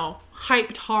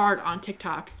 hyped hard on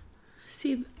TikTok.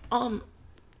 See, the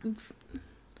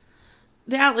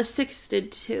Atlas 6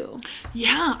 did too.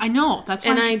 Yeah, I know. That's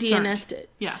why and I'm I concerned. DNF'd it.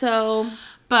 Yeah. So.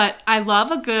 But I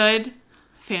love a good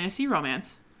fantasy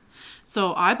romance.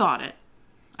 So I bought it.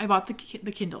 I bought the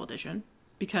Kindle edition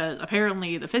because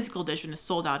apparently the physical edition is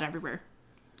sold out everywhere.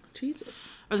 Jesus.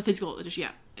 Or the physical edition,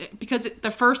 yeah. Because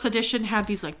the first edition had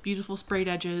these like beautiful sprayed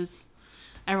edges.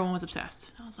 Everyone was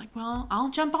obsessed. I was like, well, I'll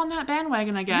jump on that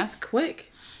bandwagon, I guess. That's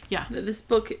quick. Yeah. This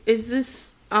book, is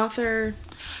this author?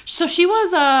 So she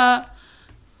was a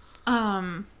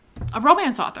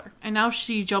romance author, and now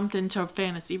she jumped into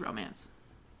fantasy romance.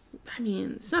 I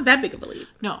mean, it's not that big of a leap.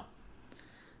 No.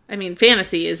 I mean,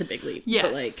 fantasy is a big leap. Yes.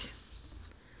 But like,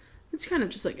 it's kind of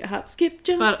just like a hop, skip,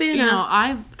 jump. But,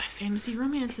 fantasy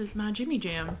romance is my Jimmy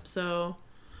Jam, so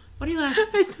what are you laughing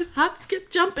at? I said hop, skip,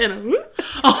 jump, and a whoop.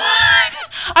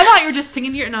 Oh, I thought you were just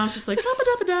singing here, and I was just like,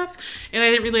 da-ba-da-ba-da. And I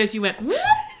didn't realize you went, whoop.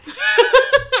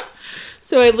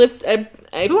 So I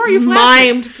Who are you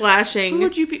flashing? mimed flashing. Who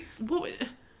would you be?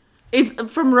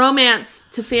 From romance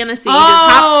to fantasy, you just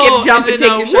hop, skip, jump, and take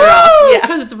your shirt off. Yeah.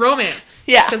 Because it's romance.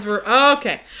 Yeah. Because we're,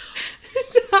 okay.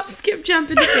 Hop, skip, jump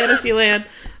into fantasy land.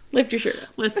 Lift your shirt up.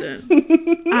 Listen,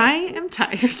 I am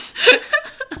tired.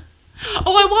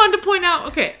 Oh, I wanted to point out,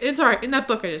 okay, it's all right. In that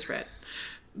book I just read,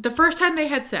 the first time they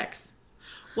had sex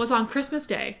was on Christmas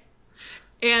Day,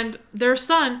 and their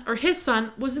son, or his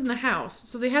son, was in the house,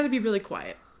 so they had to be really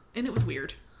quiet, and it was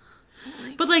weird.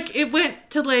 But, like, it went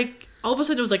to, like, all of a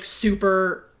sudden it was, like,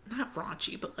 super, not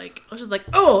raunchy, but, like, I was just like,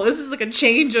 oh, this is, like, a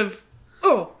change of,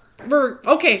 we're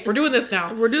doing this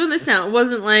now. We're doing this now. It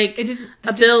wasn't like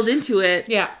build into it.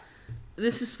 Yeah.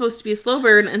 This is supposed to be a slow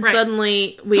burn, and Right.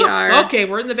 suddenly we are. Okay,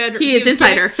 we're in the bedroom. He is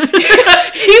insider.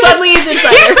 Suddenly he's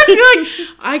insider. He was like,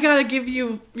 I gotta give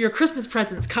you your Christmas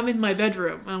presents. Come in my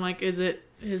bedroom. I'm like, is it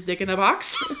his dick in a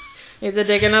box? Is a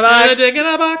dick in a box? A dick in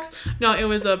a box? No, it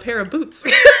was a pair of boots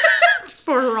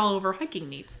for her all over hiking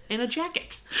needs and a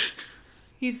jacket.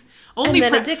 He's only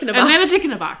and then a dick in a box. And then a dick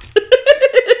in a box.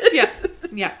 Yeah.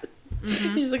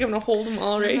 Mm-hmm. He's like, I'm gonna hold them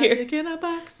all right A here. dick in a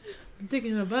box. Dick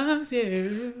in a box, yeah.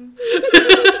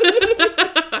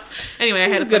 Anyway, I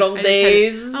had a good old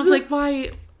days. I was like, why?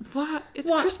 What? It's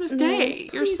What? Christmas No, Day.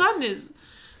 Your please. son is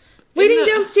Waiting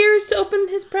downstairs to open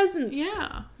his presents.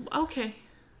 Yeah. Okay.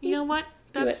 You know what?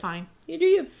 Do That's it. fine. You do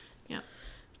you. Yeah.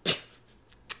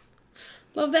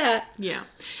 Love that. Yeah.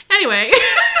 Anyway.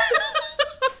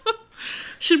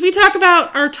 Should we talk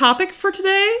about our topic for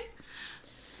today?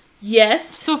 Yes.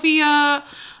 Sophia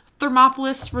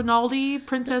Thermopolis Rinaldi,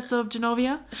 Princess of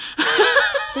Genovia.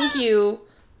 Thank you,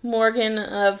 Morgan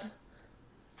of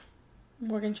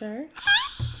Morganshire.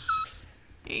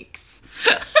 Thanks.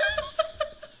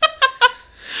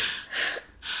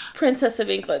 Princess of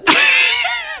England.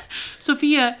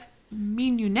 Sophia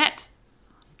Minunette,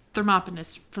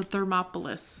 Thermopolis for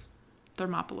Thermopolis.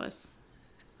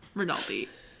 Rinaldi,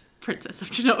 Princess of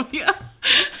Genovia.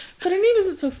 But her name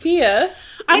isn't Sophia.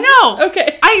 I know.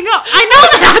 Okay. I know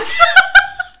that.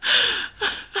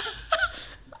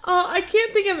 I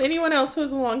can't think of anyone else who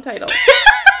has a long title.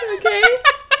 Okay.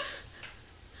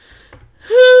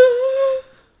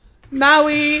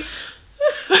 Maui.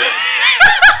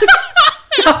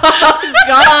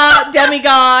 God,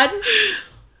 demigod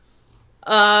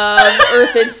of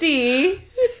earth and sea.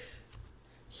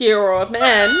 Hero of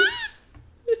men.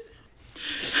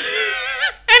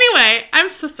 Anyway, I'm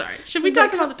so sorry. Should we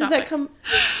talk about the topic? So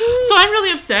I'm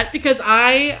really upset because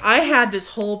I had this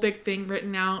whole big thing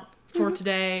written out for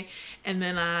today, and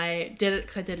then I did it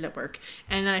because I did it at work,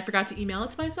 and then I forgot to email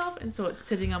it to myself, and so it's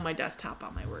sitting on my desktop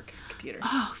on my work computer.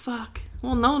 Oh, fuck.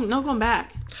 Well, no going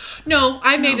back. No,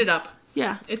 I made it up.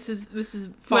 Yeah. This is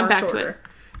far Went back shorter. to it.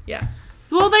 Yeah.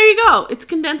 Well, there you go. It's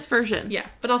condensed version. Yeah,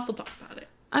 but I'll still talk about it.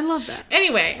 I love that.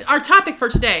 Anyway, our topic for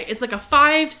today is like a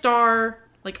 5-star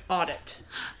like audit.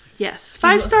 Yes.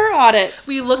 5-star audit.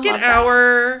 We look at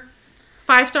our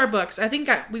 5-star books. I think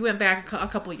we went back a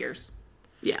couple years.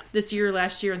 Yeah. This year,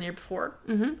 last year, and the year before.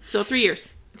 Mm-hmm. So 3 years.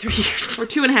 3 years. Or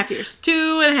 2.5 years.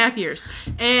 2.5 years.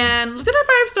 And looked at our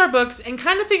 5-star books and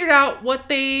kind of figured out what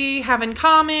they have in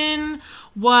common,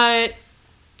 what,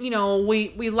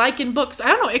 we like in books. I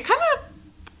don't know. It kind of,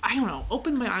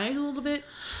 opened my eyes a little bit.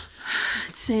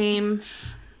 Same.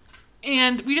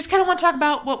 And we just kind of want to talk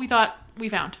about what we thought we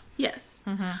found. Yes.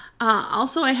 Mm-hmm.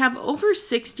 Also, I have over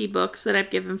 60 books that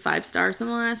I've given 5 stars in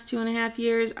the last 2.5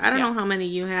 years. I don't know how many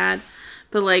you had,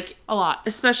 but like a lot.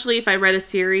 Especially if I read a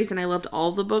series and I loved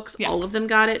all the books, all of them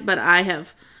got it. But I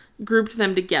have grouped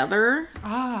them together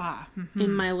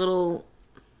in my little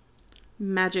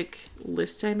magic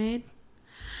list I made.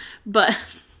 But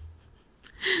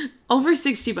over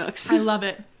 60 books. I love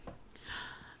it.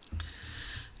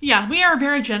 Yeah, we are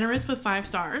very generous with 5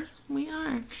 stars. We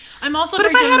are. I'm also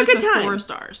very generous with 4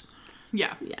 stars.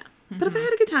 Yeah. Yeah. Mm-hmm. But if I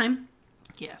had a good time.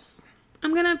 Yes.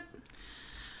 I'm gonna...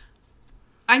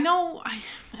 I know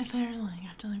if there's I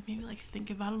have to maybe think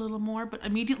about it a little more, but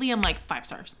immediately I'm like 5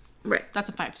 stars. Right. That's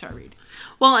a 5-star read.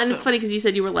 Well, and it's funny because you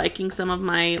said you were liking some of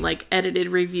my edited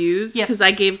reviews. Yes. Because I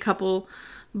gave a couple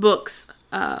books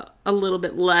a little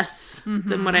bit less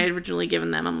than what I had originally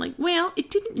given them. I'm like, well,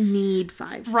 it didn't need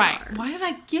 5 stars. Right. Why did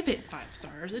I give it 5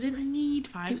 stars? It didn't need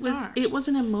 5 stars. It was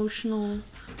an emotional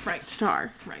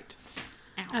star. Right.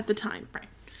 Ow. At the time. Right.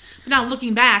 But now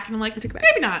looking back, and I'm like,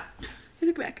 maybe not. I took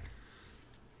it back.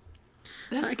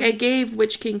 I gave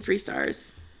Witch King 3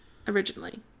 stars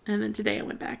originally. And then today I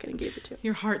went back and gave it 2.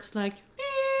 Your heart's like,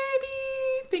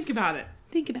 maybe think about it.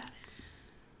 Think about it.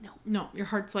 No, your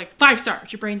heart's like 5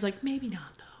 stars. Your brain's like, maybe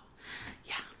not though.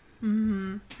 Yeah.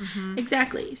 Mm-hmm. Mm-hmm.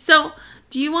 Exactly. So,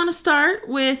 do you want to start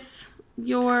with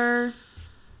your...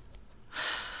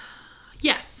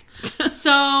 Yes.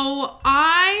 So,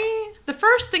 the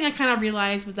first thing I kind of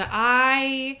realized was that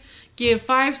I give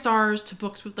 5 stars to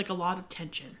books with a lot of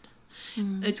tension.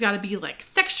 It's got to be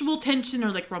sexual tension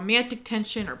or romantic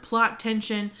tension or plot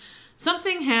tension.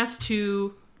 Something has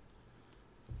to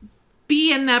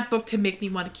be in that book to make me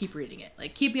want to keep reading it.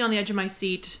 Keep me on the edge of my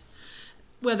seat.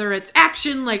 Whether it's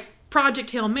action like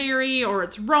Project Hail Mary, or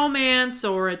it's romance,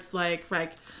 or it's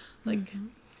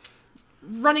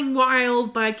Running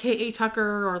Wild by K.A.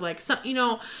 Tucker, or some,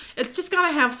 it's just got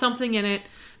to have something in it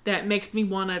that makes me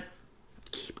want to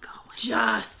keep going.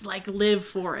 Just live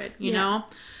for it, you know?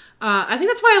 I think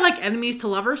that's why I like Enemies to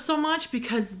Lovers so much,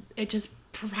 because it just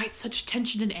provides such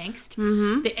tension and angst.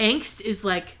 Mm-hmm. The angst is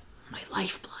my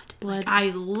lifeblood. I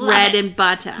love bread it. And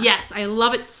butter. Yes, I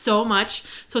love it so much.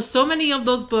 So many of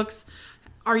those books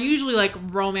are usually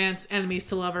romance, Enemies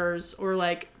to Lovers, or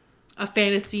a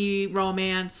fantasy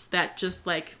romance that just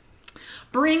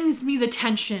brings me the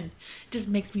tension. It just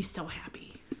makes me so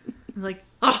happy. I'm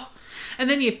oh. And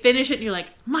then you finish it and you're like,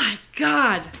 my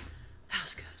God, that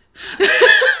was good.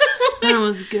 That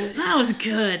was good. That was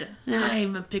good. Yeah.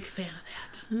 I'm a big fan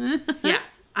of that. Yeah.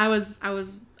 I was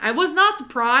not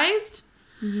surprised,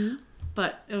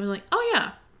 but it was oh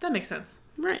yeah, that makes sense.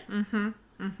 Right. Mm-hmm.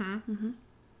 Mm-hmm. Mm-hmm.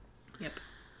 Yep.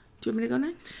 Do you want me to go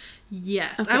next?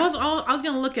 Yes. Okay. I was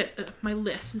gonna look at my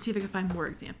list and see if I can find more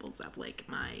examples of my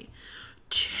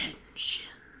tension.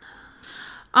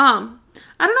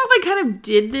 I don't know if I kind of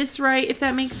did this right, if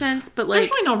that makes sense, but like... There's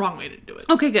really no wrong way to do it.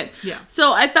 Okay, good. Yeah.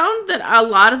 So I found that a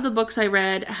lot of the books I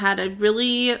read had a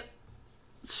really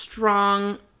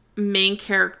strong main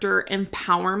character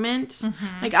empowerment.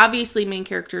 Mm-hmm. Like, obviously, main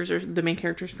characters are the main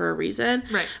characters for a reason.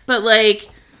 Right. But, like,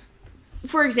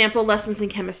 for example, Lessons in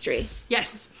Chemistry.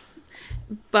 Yes.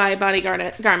 By Bonnie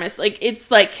Garmis. Like, it's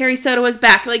like Carrie Soto is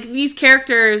back. Like, these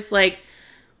characters, like,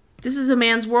 this is a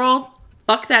man's world.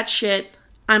 Fuck that shit.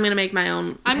 I'm going to make my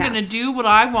own I'm path. going to do what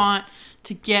I want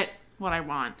to get what I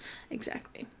want.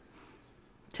 Exactly.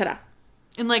 Ta-da.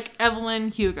 And like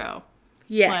Evelyn Hugo.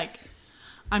 Yes. Like,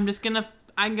 I'm going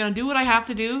to do what I have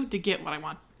to do to get what I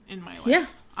want in my life. Yeah.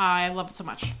 I love it so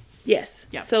much. Yes.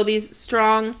 Yep. So these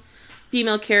strong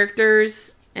female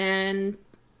characters and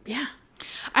yeah.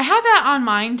 I had that on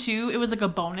mine too. It was like a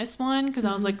bonus one because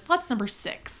I was like, that's number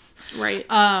 6. Right.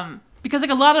 Because like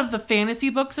a lot of the fantasy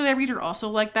books that I read are also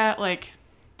like that. Like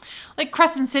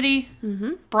Crescent City.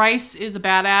 Mm-hmm. Bryce is a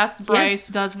badass. Bryce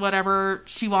does whatever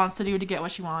she wants to do to get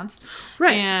what she wants.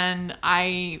 Right. And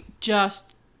I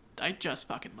just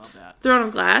fucking love that. Throne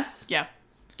of Glass. Yeah.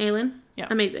 Aelin. Yeah.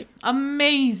 Amazing.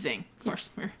 Of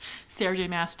course, Sarah J.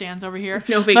 Maas stands over here.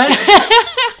 No big deal.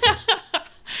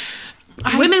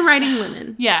 Women writing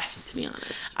women. Yes. To be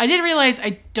honest. I didn't realize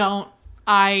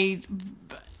I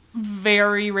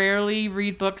very rarely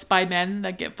read books by men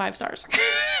that get 5 stars.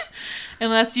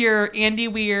 Unless you're Andy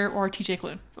Weir or TJ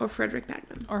Klune. Or Frederick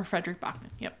Bachman.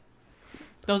 Yep.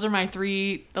 Those are my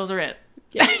 3. Those are it.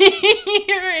 Yeah.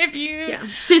 If you... Yeah.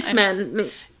 Cis men.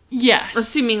 Yes.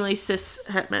 Assumingly cis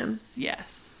het men.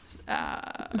 Yes.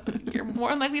 You're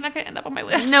more likely not going to end up on my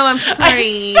list. No, I'm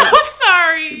sorry. I'm so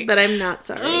sorry. But I'm not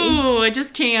sorry. Oh, I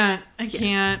just can't. I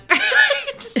can't.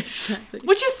 Exactly.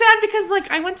 Which is sad because,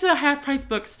 like, I went to Half Price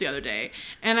Books the other day,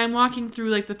 and I'm walking through,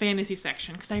 like, the fantasy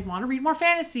section because I want to read more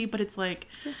fantasy, but it's, like,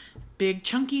 big,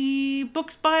 chunky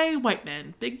books by white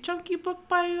men. Big, chunky book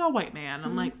by a white man.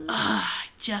 I'm like, I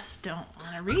just don't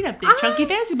want to read a big, chunky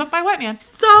fantasy book by a white man.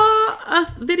 Saw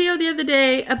a video the other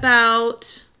day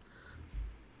about...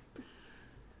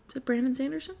 Is it Brandon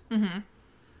Sanderson? Mm-hmm.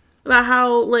 About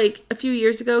how, like, a few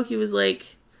years ago, he was,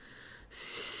 like,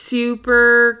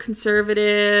 super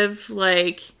conservative,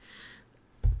 like...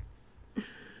 I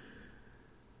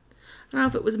don't know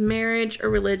if it was marriage or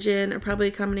religion, or probably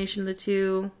a combination of the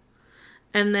two.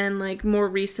 And then, like, more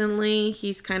recently,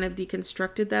 he's kind of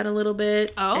deconstructed that a little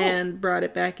bit. And brought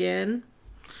it back in.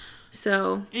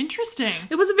 So... Interesting.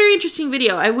 It was a very interesting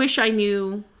video. I wish I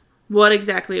knew... what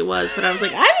exactly it was, but I was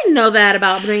like, I didn't know that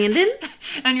about Brandon.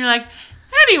 And you're like,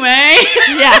 anyway.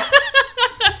 Yeah.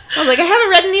 I was like, I haven't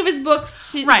read any of his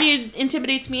books. He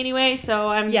intimidates me anyway, so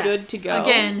I'm good to go.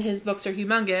 Again, his books are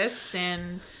humongous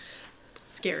and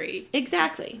scary.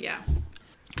 Exactly. Yeah.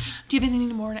 Do you have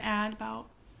anything more to add about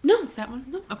that one?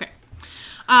 No. Okay.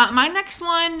 My next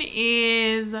one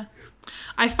is,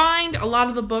 I find a lot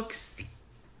of the books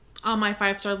on my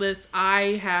 5-star list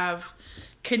I have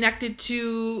connected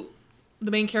to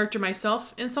the main character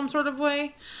myself in some sort of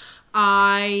way.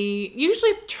 I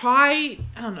usually try,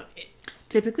 I don't know.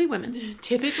 Typically women.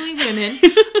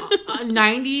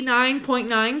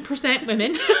 99.9%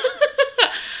 women.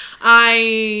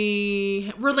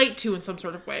 I relate to in some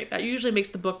sort of way. That usually makes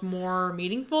the book more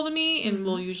meaningful to me and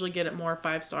will usually get it more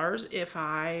 5 stars if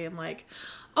I am like,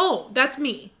 oh, that's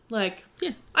me. Like,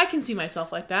 yeah, I can see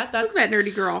myself like that. That's that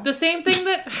nerdy girl. The same thing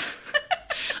that...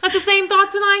 That's the same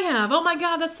thoughts that I have. Oh my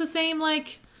god, that's the same,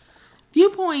 like...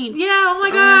 viewpoints. Yeah, oh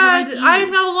my god. I'm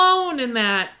not alone in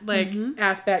that, like,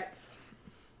 aspect.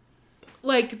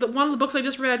 Like, one of the books I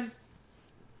just read...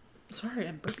 Sorry,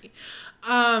 I'm burpy.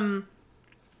 A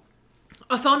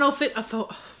photo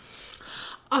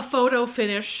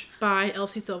finish by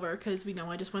Elsie Silver, because we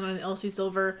know I just went on an Elsie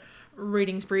Silver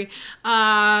reading spree.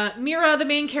 Mira, the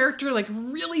main character, like,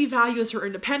 really values her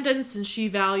independence, and she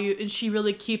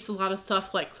really keeps a lot of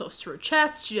stuff, like, close to her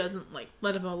chest. She doesn't, like,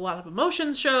 let a lot of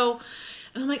emotions show.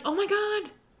 And I'm like, oh my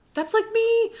god, that's like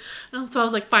me. And so I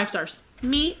was like, 5 stars.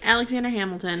 Me, Alexander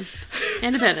Hamilton.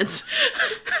 Independence.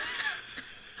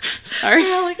 Sorry.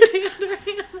 Alexander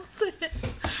Hamilton.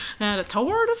 At a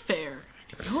toward affair.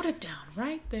 Wrote it down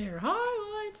right there.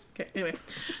 Highlights. Okay, anyway.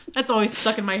 That's always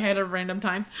stuck in my head at a random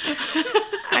time.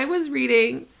 I was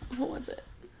reading... What was it?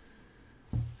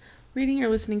 Reading or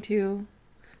listening to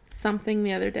something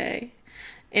the other day.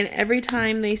 And every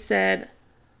time they said...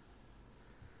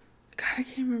 God, I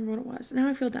can't remember what it was. Now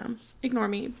I feel dumb. Ignore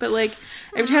me. But, like,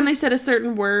 every time they said a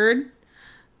certain word,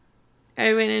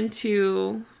 I went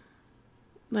into,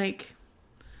 like...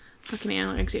 Fucking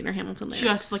Alexander Hamilton lyrics.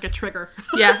 Just like a trigger.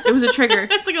 Yeah, it was a trigger.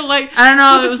 It's like a light. I don't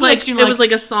know. It was switch,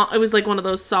 like a song. It was like one of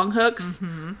those song hooks.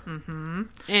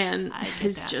 And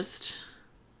it's that. just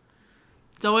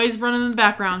It's always running in the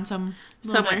background somewhere.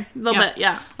 A little bit,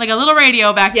 yeah. Like a little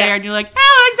radio back there, and you're like,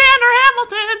 Alexander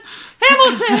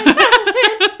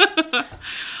Hamilton.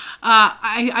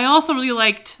 I also really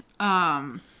liked,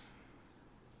 like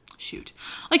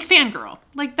Fangirl.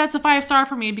 Like that's a 5-star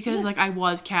for me because like I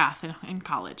was Kath in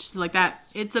college. So like that,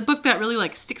 it's a book that really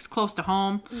like sticks close to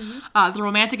home. The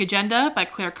Romantic Agenda by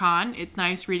Claire Kahn. It's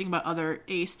nice reading about other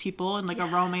ace people in like a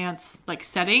romance like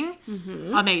setting.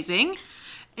 Amazing.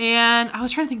 And I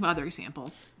was trying to think of other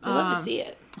examples. I love to see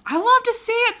it. I love to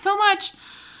see it so much.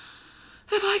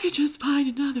 If I could just find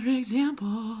another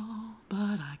example,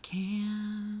 but I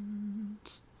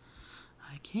can't.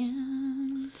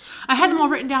 I had them all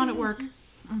written down at work.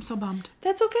 I'm so bummed.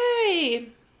 That's okay.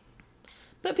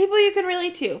 But people you can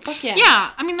relate to. Fuck yeah.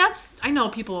 Yeah, I mean I know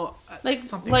people like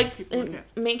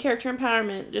main character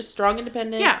empowerment, just strong,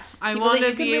 independent. Yeah, I want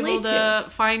to be able to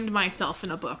find myself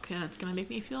in a book, and it's gonna make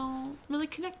me feel really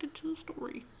connected to the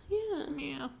story.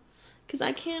 Yeah. Because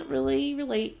I can't really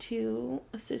relate to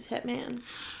a cishet man.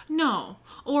 No,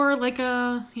 or like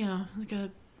a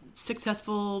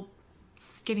successful,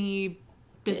 skinny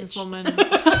businesswoman.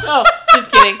 Oh,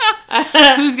 just kidding.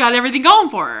 Who's got everything going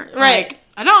for her? Right. Like,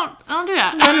 I don't do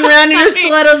that. Run around in your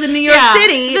stilettos in New York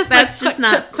City. That's just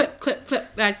not clip.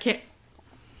 That can't.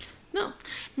 No.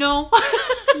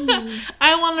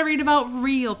 I want to read about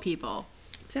real people.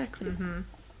 Exactly.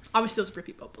 Obviously, those are real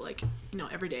people, but like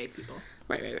everyday people.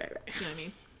 Right. You know what I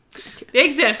mean? They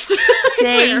exist.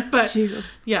 I swear,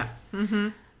 yeah.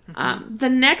 The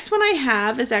next one I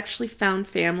have is actually found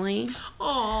family.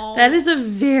 Oh, that is a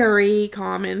very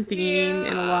common theme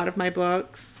in a lot of my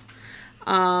books.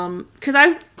 Because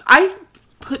I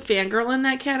put Fangirl in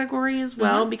that category as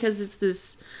well because it's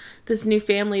this new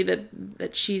family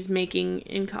that she's making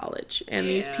in college, and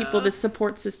these people, this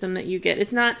support system that you get.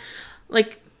 It's not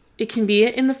like it can be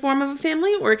in the form of a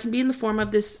family, or it can be in the form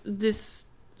of this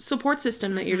support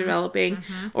system that you're developing,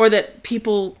 or that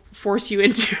people force you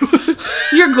into.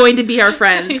 You're going to be our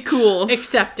friend. Cool.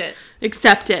 Accept it.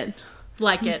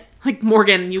 Like it. Like,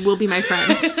 Morgan, you will be my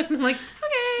friend. I'm like,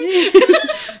 okay.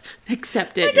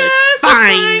 Accept it.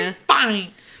 Fine. I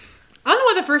don't know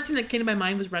why the first thing that came to my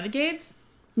mind was Renegades.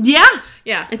 Yeah.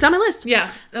 It's on my list.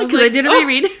 Yeah. Because I did a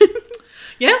reread.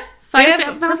 Yeah.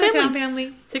 Found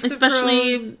family.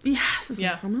 Especially, yeah.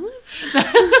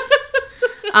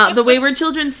 The Wayward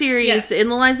Children series, In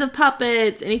the Lives of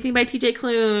Puppets, anything by T.J.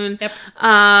 Klune. Yep.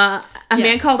 A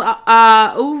man called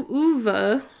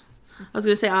Uva. I was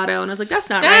going to say Otto, and I was like, that's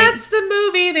not right. That's the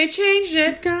movie. They changed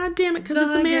it. God damn it, because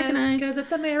it's Americanized. Because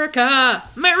it's America.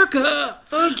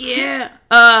 Fuck yeah.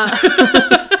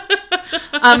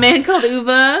 A Man Called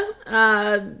Uva,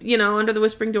 Under the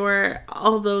Whispering Door.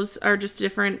 All of those are just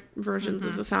different versions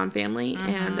of a found family,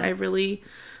 and I really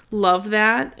love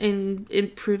that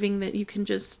in proving that you can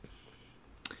just,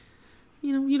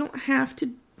 you don't have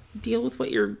to deal with what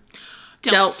you're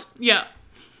dealt. Yeah.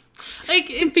 Like,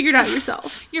 you can figure it out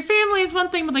yourself. Your family is one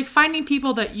thing, but like finding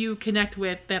people that you connect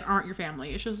with that aren't your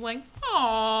family, it's just like,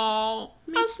 oh,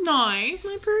 that's nice.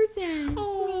 My person.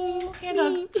 Oh, hand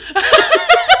up.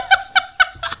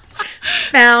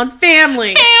 Found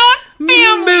family.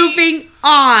 Moving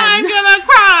on. I'm gonna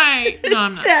cry. No,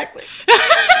 I'm not. Exactly.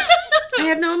 I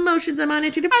have no emotions. I'm on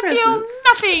antidepressants. I feel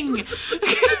nothing.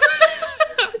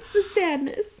 It's the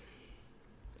sadness.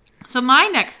 So my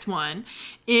next one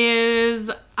is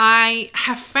I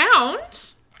have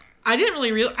found, I didn't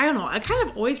really realize, I don't know, I kind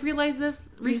of always realized this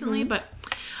recently, but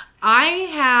I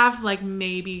have like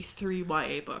maybe 3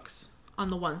 YA books on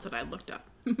the ones that I looked up.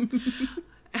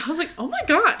 I was like, oh my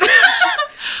God.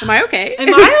 Am I okay?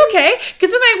 Am I okay? Because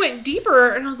then I went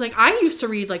deeper and I was like, I used to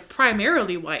read like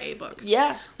primarily YA books.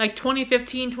 Yeah. Like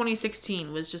 2015,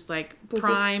 2016 was just like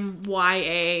prime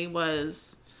YA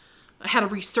had a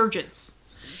resurgence.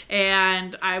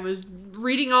 And I was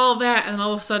reading all of that, and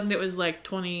all of a sudden it was like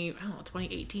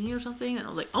 2018 or something, and I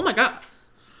was like, oh my God.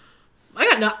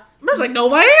 There's like no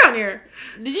YA on here.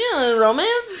 Did you know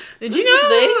romance? Did you know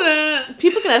that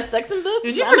people can have sex in books?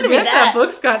 Did you forget that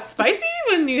books got spicy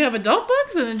when you have adult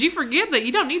books? And did you forget that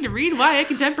you don't need to read YA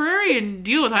contemporary and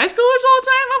deal with high schoolers all the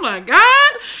time? Oh my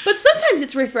God. But sometimes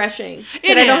it's refreshing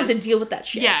that I don't have to deal with that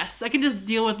shit. Yes, I can just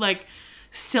deal with like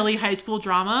silly high school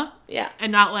drama. Yeah.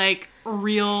 And not like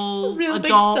real adult big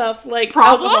stuff like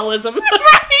problems. Alcoholism.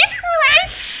 right.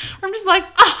 I'm just like,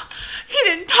 oh, he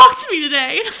didn't talk to me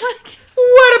today. And I'm like,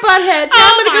 what about head?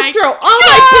 Now I'm gonna go throw all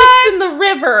my books in the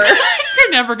river.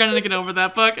 You're never gonna get over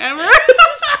that book ever.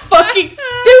 It's fucking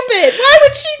stupid. Why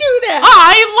would she do that?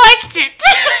 I liked it.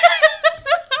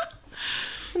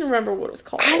 I don't remember what it was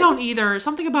called. I don't either.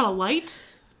 Something about a light?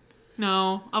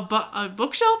 No. A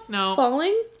bookshelf? No.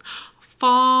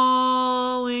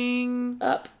 Falling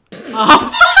up.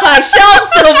 By Shel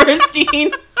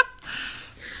Silverstein.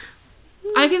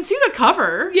 I can see the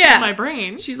cover in my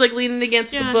brain. She's like leaning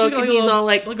against the book and he's all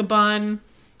like a bun.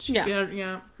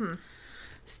 Yeah.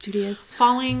 Studious.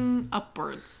 Falling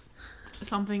upwards.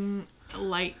 Something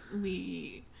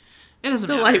lightly. It doesn't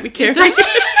matter. The light we care. It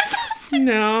doesn't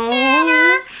no.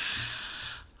 matter.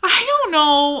 I don't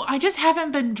know. I just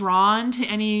haven't been drawn to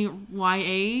any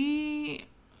YA.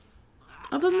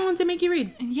 Other than the ones that make you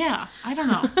read. Yeah. I don't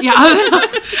know. Yeah. Other than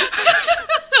those.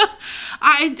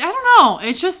 I don't know.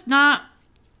 It's just not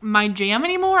my jam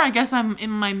anymore. I guess I'm in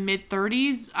my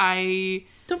mid-30s. I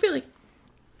don't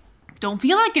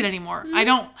feel like it anymore. I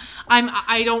don't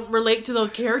relate to those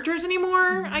characters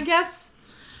anymore, I guess.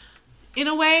 In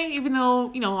a way, even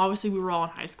though, obviously we were all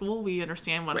in high school. We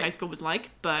understand what high school was like,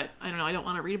 but I don't know. I don't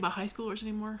want to read about high schoolers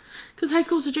anymore. Because high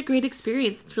school was such a great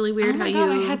experience. It's really weird I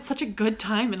had such a good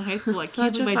time in high school. I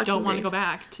can't believe I don't want to go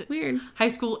back to high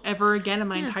school ever again in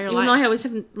my entire life. Even though I always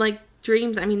have,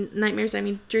 dreams, nightmares,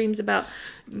 dreams about,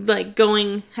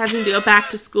 having to go back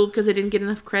to school because I didn't get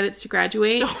enough credits to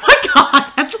graduate. Oh my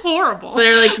god, that's horrible.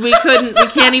 They're like, we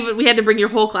had to bring your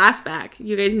whole class back.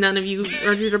 You guys, none of you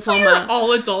earned your diploma. So you're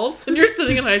all adults and you're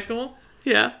sitting in high school?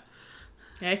 Yeah.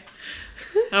 Hey,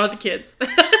 how about the kids?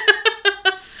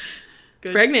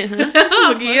 Good. Pregnant, huh?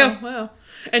 Look at you. Wow.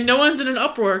 And no one's in an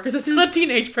uproar because it's not a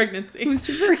teenage pregnancy. Who's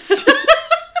divorced?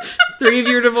 3 of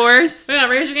you are divorced. Yeah,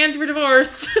 raise your hands if you're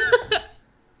divorced.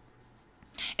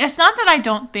 It's not that I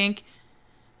don't think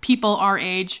people our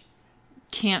age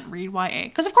can't read YA.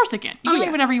 Because of course they can. You can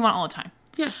read whatever you want all the time.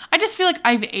 Yeah. I just feel like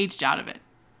I've aged out of it.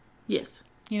 Yes.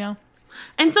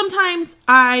 And sometimes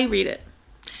I read it.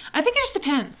 I think it just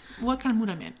depends what kind of mood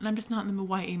I'm in. And I'm just not in the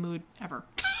YA mood ever.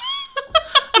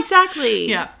 Exactly.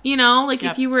 Yeah.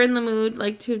 If you were in the mood,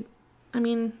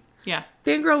 yeah.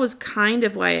 Fangirl was kind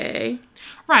of YA.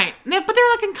 Right. But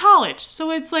they're in college. So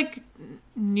it's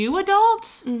new adult.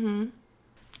 Mm-hmm.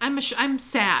 I'm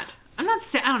sad. I'm not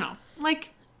sad. I don't know.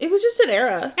 It was just an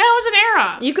era. Yeah, it was an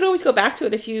era. You could always go back to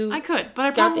it if you... I could, but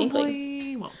I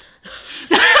probably won't.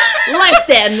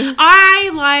 Listen. I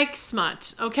like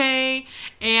smut, okay?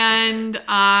 And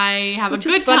I have a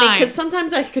good time. Because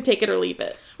sometimes I could take it or leave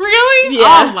it. Really?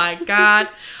 Yeah. Oh my god.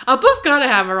 A book's gotta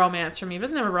have a romance for me. If it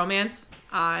doesn't have a romance,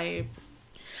 I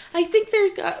think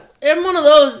I'm one of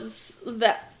those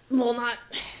that will not...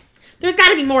 There's got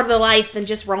to be more to the life than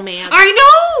just romance.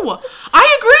 I know!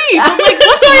 I agree! But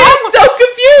what's wrong? I'm so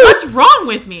confused! What's wrong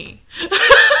with me?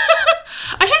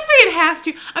 I shouldn't say it has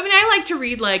to. I like to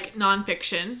read,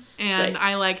 nonfiction. And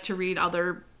I like to read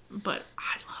but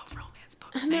I love romance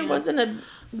books, And there wasn't a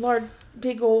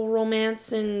big old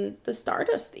romance in The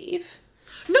Stardust Thief.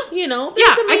 No.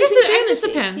 It just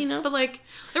depends. But,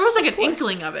 there was, an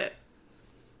inkling of it.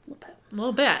 A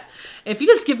little bit. If you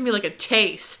just give me, a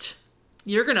taste...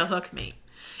 You're gonna hook me,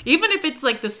 even if it's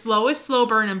the slowest slow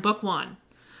burn in book 1.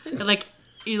 They look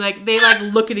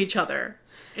at each other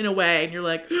in a way, and you're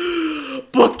like,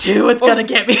 book 2, it's gonna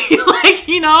get me.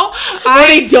 They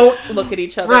don't look at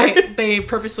each other. Right? They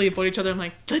purposely avoid each other. I'm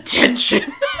like, the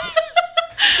tension.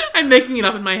 I'm making it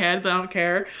up in my head, but I don't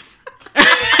care.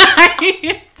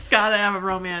 It's gotta have a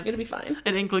romance. It'll be fine.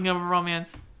 An inkling of a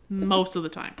romance most of the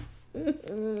time.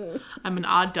 I'm an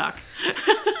odd duck.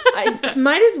 I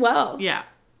might as well. Yeah.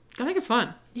 Gotta make it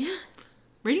fun. Yeah.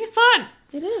 Reading is fun.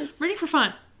 It is. Reading for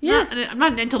fun. Yes. I'm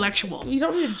not an intellectual. You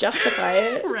don't need to justify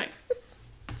it. Right.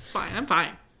 It's fine. I'm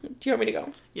fine. Do you want me to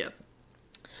go? Yes.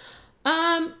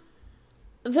 The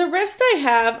rest I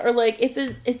have are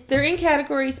they're in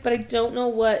categories, but I don't know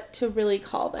what to really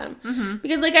call them. Mm-hmm.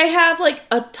 Because I have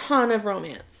a ton of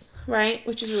romance. Right?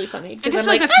 Which is really funny. Because I'm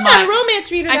that's I'm not a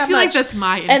romance reader that much. I feel like that's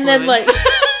my influence. And then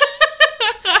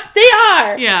they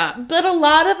are. Yeah. But a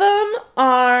lot of them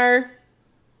are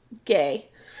gay.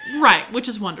 Right. Which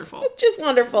is wonderful. Which is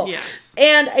wonderful. Yes.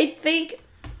 And I think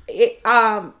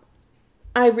I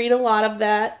read a lot of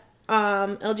that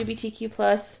LGBTQ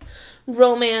plus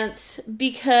romance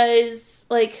because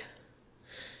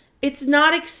it's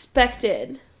not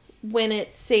expected when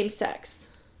it's same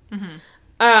sex. Mm-hmm.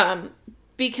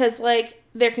 Because,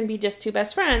 there can be just two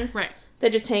best friends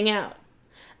that just hang out.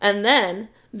 And then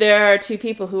there are two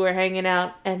people who are hanging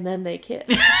out, and then they kiss.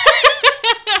 And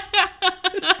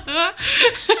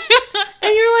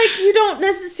you're you don't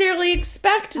necessarily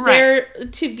expect there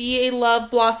to be a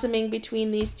love blossoming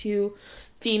between these two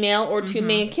female or two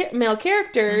male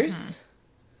characters.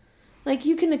 like,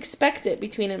 you can expect it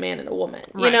between a man and a woman.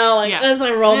 Right. You know, like, as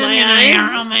I roll my eyes.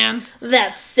 Romance.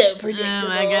 That's so predictable. Oh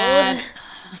my god.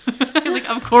 Like,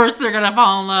 of course they're gonna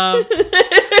fall in love.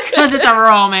 Because it's a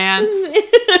romance.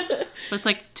 But it's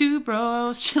like, two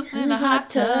bros chilling in a hot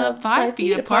tub, 5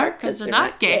 feet apart because they're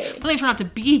not gay. But they turn out to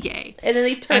be gay. And then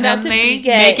they turn out to be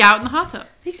gay. Make out in the hot tub.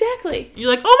 Exactly. You're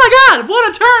like, oh my god, what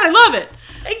a turn, I love it.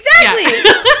 Exactly.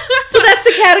 Yeah. So that's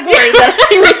the category that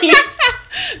I read.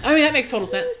 I mean, that makes total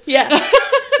sense. Yeah.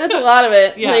 That's a lot of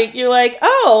it. Yeah. Like, you're like,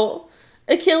 oh,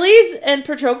 Achilles and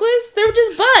Patroclus, they're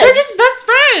just buds. They're just best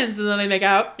friends. And then they make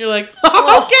out. You're like,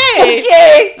 oh, okay.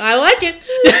 Okay. I like it.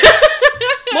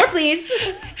 More, please.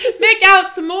 Make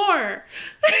out some more.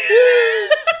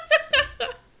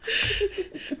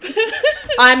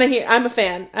 I'm a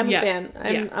fan. I'm a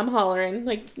fan. I'm hollering.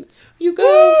 Like, you go.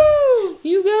 Woo!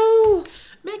 You go.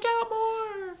 Make out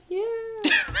more. Yeah.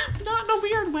 Not in a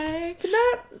weird way. But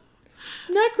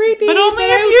not creepy. But only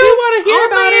if you want to hear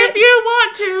about it. If you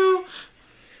want to.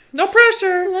 No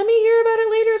pressure. Let me hear about it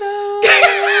later, though.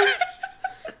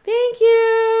 Thank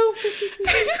you.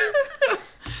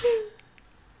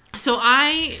 So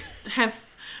I'm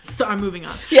moving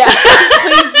on. Yeah,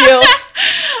 please do.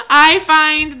 I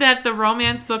find that the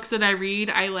romance books that I read,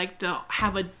 I like to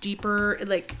have a deeper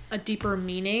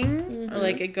meaning, or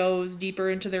like it goes deeper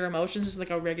into their emotions, just like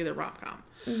a regular rom-com.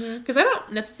 Because I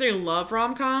don't necessarily love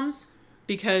rom-coms,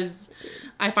 because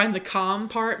I find the calm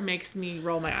part makes me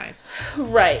roll my eyes.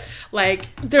 Right. Like,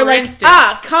 they're like,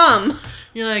 instance, calm.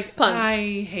 You're like, puns.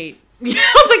 I hate.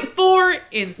 I was like, for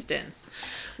instance,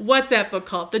 what's that book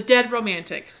called? The Dead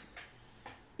Romantics.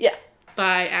 Yeah.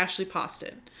 By Ashley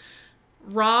Poston.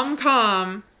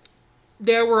 Rom-com,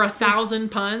 there were 1,000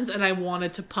 puns, and I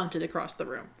wanted to punt it across the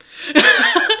room.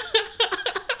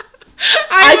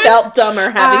 I felt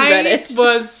dumber having read it. I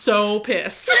was so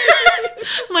pissed.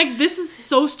 I'm like, this is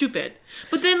so stupid.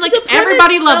 But then, like, the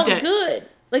everybody loved it. Good.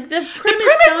 Like, the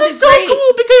premise was so great.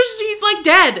 cool because she's, like,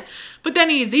 dead. But then,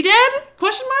 is he dead?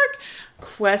 Question mark?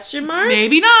 Question mark?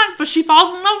 Maybe not, but she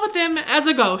falls in love with him as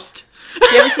a ghost.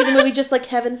 You ever see the movie Just Like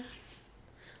Heaven?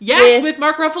 Yes, with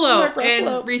Mark Ruffalo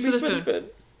and Reese Witherspoon.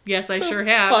 Yes, I sure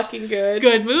have. Fucking good.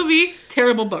 Good movie.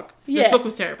 Terrible book. Yeah. This book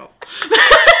was terrible.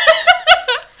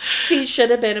 See, it should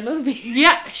have been a movie.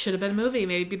 Yeah, it should have been a movie.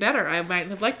 Maybe be better. I might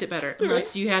have liked it better.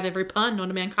 Unless you have every pun known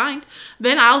to mankind.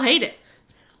 Then I'll hate it.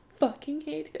 Fucking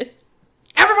hate it.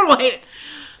 Everyone will hate it.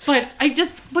 But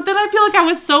then I feel like I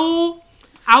was so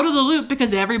out of the loop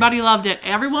because everybody loved it.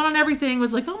 Everyone on everything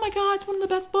was like, oh my god, it's one of the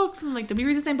best books. And I'm like, did we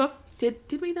read the same book?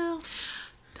 Did we though?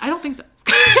 I don't think so.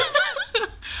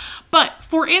 But,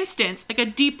 for instance, like a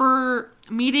deeper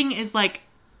meaning is like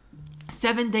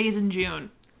 7 Days in June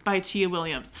by Tia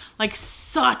Williams. Like,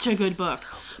 such a good book.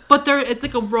 But it's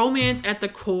like a romance at the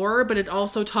core, but it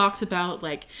also talks about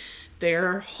like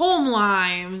their home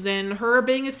lives and her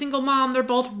being a single mom. They're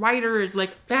both writers.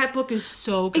 Like, that book is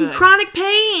so good. And chronic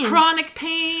pain.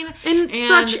 And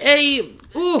such a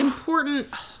important...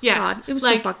 Oh, yes. God, it was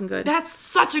like, so fucking good. That's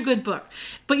such a good book.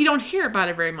 But you don't hear about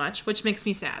it very much, which makes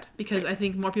me sad. Because I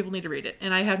think more people need to read it.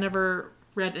 And I have never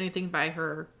read anything by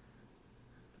her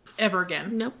ever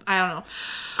again. Nope. I don't know.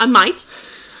 I might.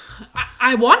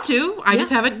 I want to. I just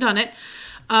haven't done it.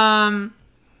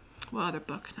 What other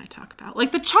book can I talk about?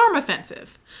 Like The Charm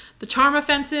Offensive. The Charm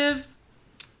Offensive,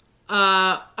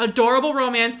 adorable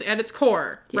romance at its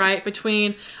core, right?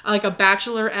 Between like a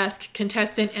Bachelor-esque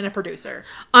contestant and a producer.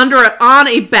 On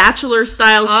a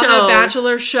Bachelor-style show. On a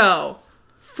Bachelor show.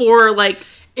 For like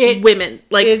women.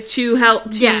 Like to help.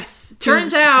 Yes.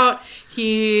 Turns out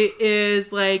he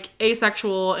is like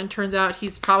asexual, and turns out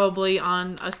he's probably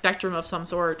on a spectrum of some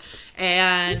sort.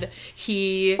 And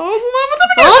he falls in love with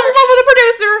the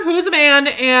producer, who's a man,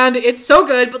 and it's so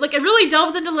good. But like, it really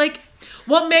delves into like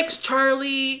what makes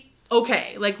Charlie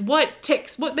okay, like what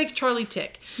makes Charlie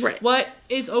tick, right? What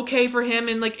is okay for him,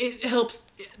 and like it helps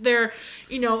their,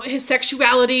 his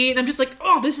sexuality. And I'm just like,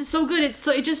 oh, this is so good. It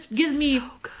just gives me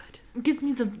so good. It gives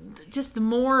me the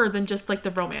more than just like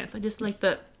the romance. I just like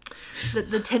the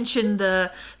tension,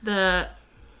 the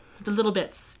little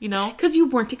bits, because you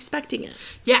weren't expecting it.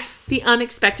 Yes, the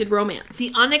unexpected romance,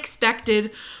 the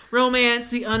unexpected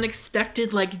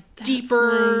like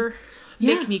deeper,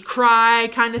 make me cry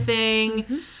kind of thing.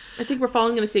 Mm-hmm. I think we're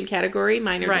falling in the same category.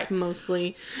 Mine are just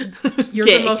mostly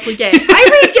Yours are mostly gay.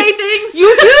 I read gay things.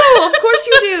 You do, of course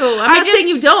you do. I'm not saying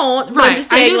you don't, but I'm just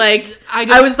saying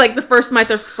I was like my first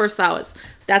thought was,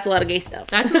 that's a lot of gay stuff.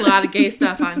 That's a lot of gay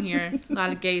stuff on here. A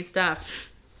lot of gay stuff.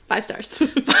 5 stars.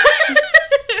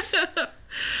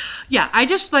 Yeah, I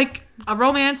just like a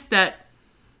romance that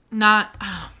I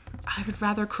would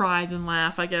rather cry than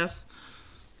laugh, I guess.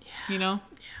 Yeah.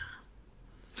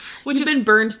 Which You've is been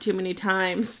burned too many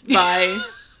times by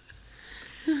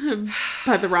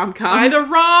by the rom-com. by the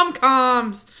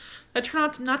rom-coms that turn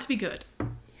out not to be good.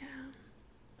 Yeah.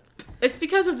 It's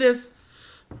because of this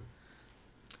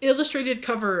illustrated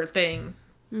cover thing.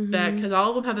 That because all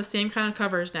of them have the same kind of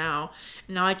covers now.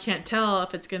 And now I can't tell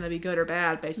if it's going to be good or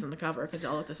bad based on the cover because they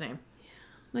all look the same.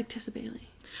 Like Tessa Bailey.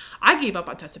 I gave up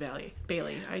on Tessa Bailey,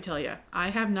 I tell you. I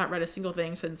have not read a single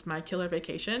thing since my killer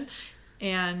vacation.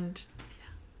 And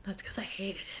that's because I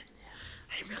hated it.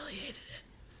 I really hated it.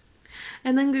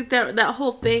 And then that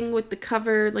whole thing with the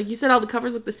cover, like you said, all the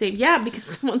covers look the same. Yeah, because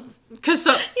someone's Because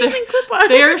using clip art.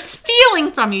 they're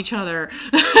stealing from each other.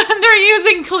 They're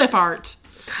using clip art.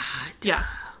 God. Yeah.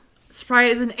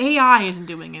 Surprise, an AI isn't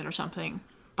doing it or something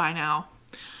by now.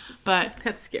 But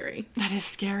That's scary. that is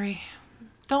scary.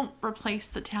 Don't replace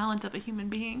the talent of a human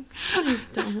being. Please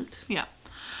don't. Yeah.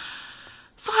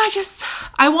 So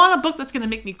I want a book that's going to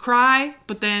make me cry,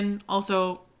 but then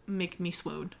also make me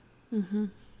swoon. Mm-hmm.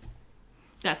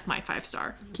 That's my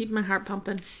 5-star. Keep my heart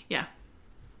pumping. Yeah.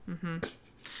 Mm-hmm.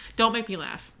 Don't make me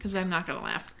laugh, because I'm not going to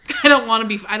laugh. I don't want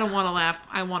to laugh.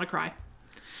 I want to cry.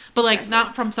 But, like,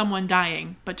 not from someone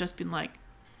dying, but just being like...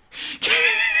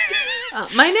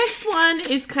 My next one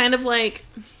is kind of like...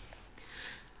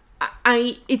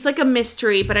 It's like a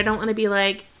mystery, but I don't want to be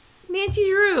like, Nancy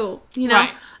Drew, you know?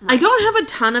 Right. I don't have a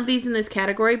ton of these in this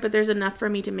category, but there's enough for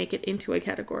me to make it into a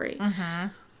category. Mm-hmm.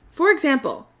 For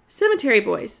example, Cemetery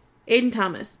Boys, Aiden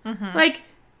Thomas. Like,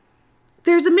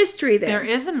 there's a mystery there. There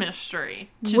is a mystery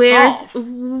to solve.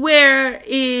 Where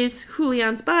is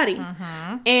Julian's body?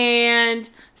 And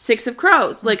Six of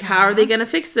Crows. Like, how are they going to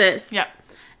fix this? Yep.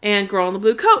 And Girl in the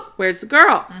Blue Coat. Where's the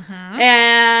girl?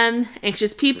 And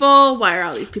Anxious People. Why are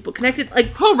all these people connected? Like,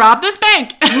 Who robbed this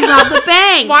bank? who robbed the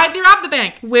bank? Why'd they rob the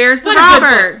bank? Where's the What a good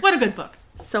robber? book. What a good book.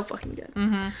 So fucking good.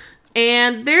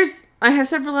 And I have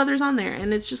several others on there.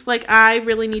 And it's just like, I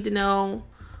really need to know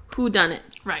who done it.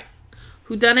 Right.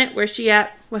 Who done it? Where's she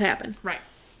at? What happened? Right.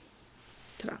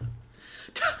 Ta-da.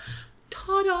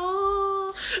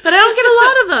 Ta-da! But I don't get a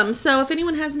lot of them. So if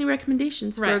anyone has any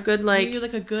recommendations for a good, like... Maybe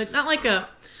like a good... Not like a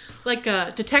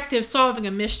detective solving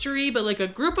a mystery, but like a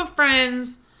group of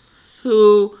friends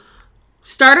who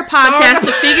start a podcast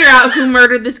to figure out who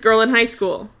murdered this girl in high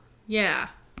school. Yeah.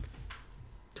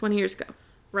 20 years ago.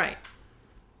 Right.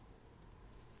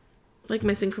 Like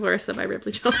Missing Clarissa by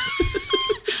Ripley Jones.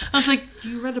 I was like,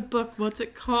 you read a book. What's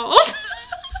it called?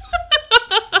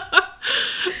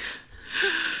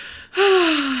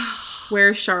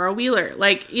 Where's Shara Wheeler?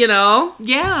 Like, you know?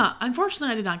 Yeah.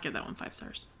 Unfortunately, I did not give that one 5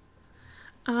 stars.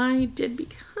 I did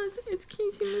because it's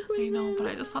Casey McQueen. I know, but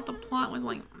I just thought the plot was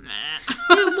like, meh. It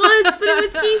was, but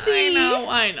it was Casey.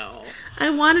 I know. I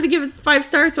wanted to give it 5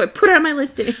 stars, so I put it on my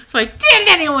listing. So I did it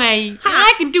anyway. And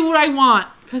I can do what I want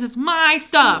because it's my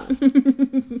stuff.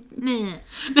 Nah.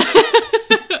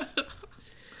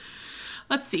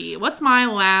 Let's see. What's my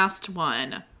last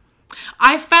one?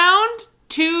 I found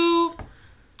 2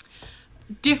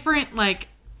 different, like,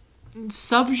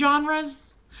 subgenres.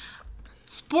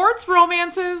 Sports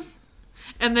romances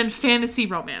and then fantasy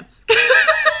romance.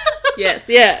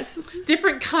 Yes.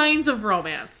 Different kinds of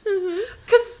romance.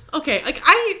 Because, okay, like,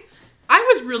 I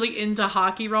was really into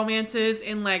hockey romances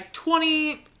in, like,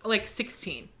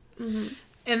 2016. And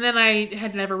then I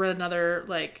had never read another,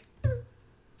 like,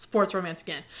 sports romance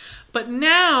again. But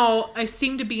now I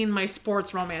seem to be in my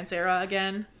sports romance era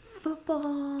again.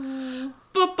 Football.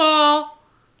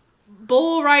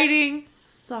 Bull riding.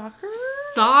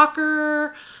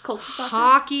 Soccer, Culture soccer.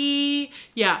 hockey.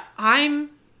 Yeah, I'm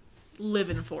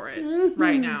living for it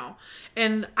right now.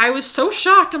 And I was so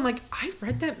shocked. I'm like, I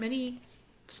read that many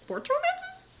sports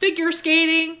romances? Figure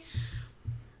skating.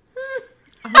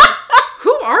 I'm like,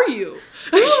 who are you?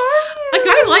 Like,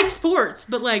 I like sports,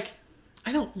 but like,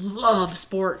 I don't love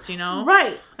sports, you know?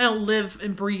 Right. I don't live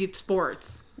and breathe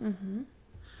sports. So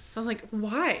I'm like,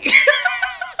 why?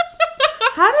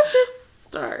 How did this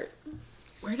start?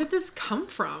 Where did this come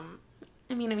from?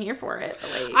 I mean, I'm here for it. But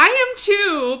like, I am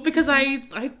too, because I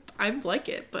like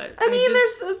it, but I mean,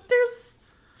 there's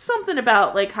something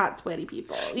about like hot, sweaty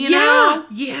people, you know?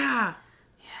 Yeah.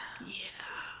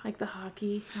 Like the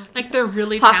hockey Like they're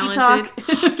really hockey talented.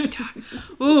 talk. Hockey talk.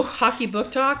 Ooh, hockey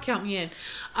book talk. Count me in.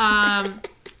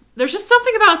 There's just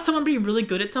something about someone being really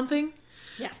good at something.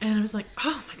 Yeah. And I was like,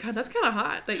 oh my god, that's kind of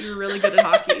hot that you're really good at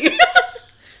hockey.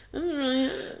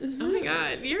 Oh my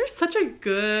god, you're such a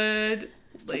good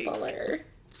like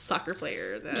soccer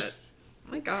player. That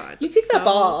oh my god, you kick that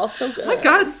ball so good. Oh my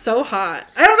god, it's so hot.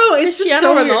 I don't know. It's just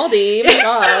Cristiano so Ronaldo. weird. My It's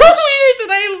gosh. so weird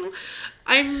that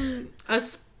I'm a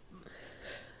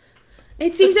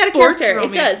It seems out of sports character.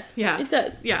 romance. It does. Yeah. It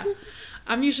does. yeah.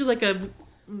 I'm usually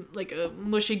like a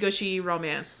mushy gushy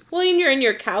romance. Well, and you're in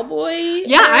your cowboy.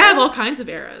 Yeah, era. I have all kinds of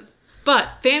eras,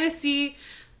 but fantasy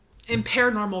and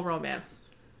paranormal romance.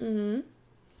 Mm-hmm.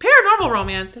 Paranormal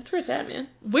romance. That's where it's at, man.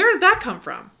 Where did that come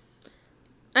from?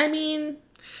 I mean,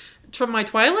 From my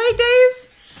Twilight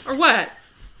days, or what?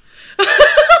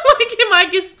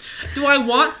 Do I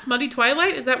want smutty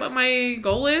Twilight? Is that what my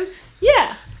goal is?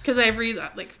 yeah. Because I read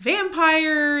like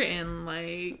vampire and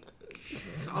like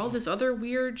all this other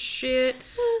weird shit.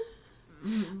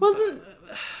 Wasn't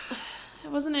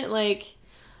it like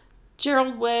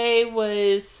Gerald Way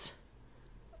was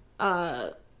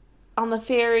on the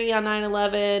ferry on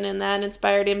 9/11 and that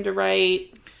inspired him to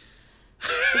write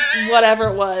whatever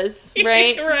it was,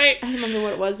 right? Right. I don't remember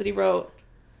what it was that he wrote.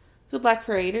 Was it Black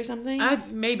Parade or something?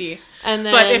 Maybe. And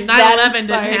then but if 9/11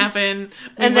 didn't happen,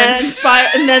 and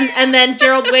then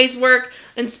Gerald Way's work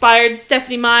inspired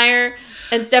Stephanie Meyer,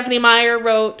 and Stephanie Meyer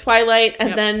wrote Twilight,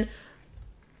 and then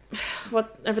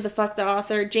whatever the fuck the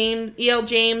author E.L.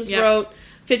 James wrote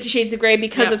 50 Shades of Grey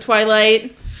because of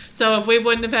Twilight. So if we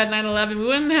wouldn't have had 9/11, we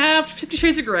wouldn't have 50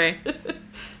 Shades of Grey.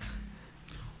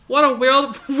 What a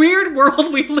weird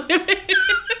world we live in.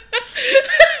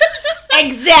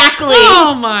 Exactly.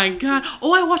 Oh my god.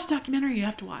 Oh, I watched a documentary you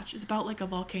have to watch. It's about like a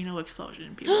volcano explosion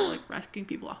and people like rescuing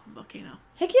people off the volcano.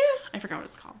 Heck yeah. I forgot what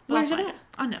it's called. But Where's I'll it find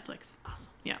at? On Netflix. Awesome.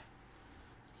 Yeah.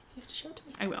 You have to show it to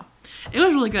me. I will. It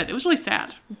was really good. It was really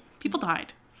sad. People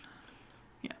died.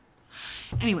 Yeah.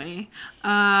 Anyway,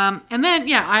 and then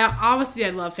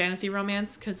I love fantasy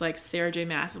romance because like Sarah J.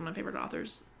 Maas is one of my favorite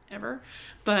authors ever.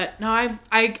 But now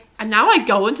I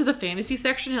go into the fantasy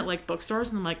section at like bookstores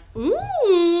and I'm like,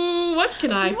 ooh, what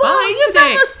can I find you today?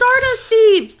 found the Stardust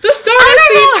Thief. The Stardust I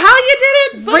don't know how you did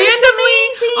it, but randomly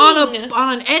it's amazing.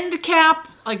 on an end cap,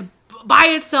 like by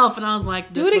itself, and I was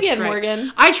like, Do this it looks again, great.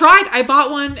 Morgan. I tried. I bought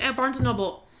one at Barnes &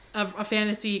 Noble, a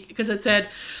fantasy, because it said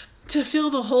to fill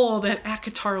the hole that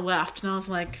ACOTAR left, and I was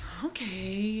like,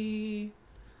 okay,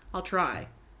 I'll try.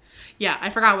 Yeah, I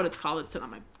forgot what it's called. It's sitting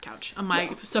on my couch, on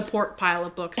my support pile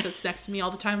of books that's next to me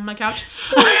all the time on my couch.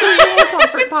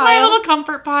 It's my little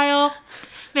comfort pile.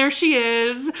 There she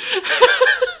is.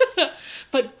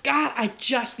 But God, I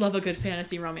just love a good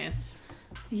fantasy romance.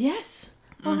 Yes,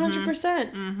 100%.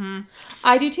 Mm-hmm.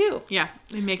 I do too. Yeah,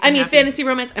 they make me happy. Fantasy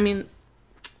romance.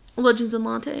 Legends and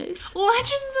Lattes.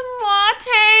 Legends and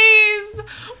Lattes.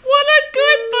 What a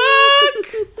good book.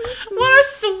 What a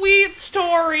sweet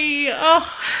story.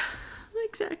 Oh.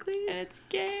 Exactly. And it's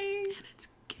gay.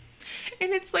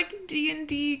 And it's like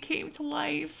D&D came to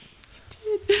life.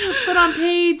 It did. But on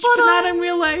page, but not in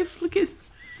real life. Look at.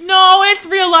 No, it's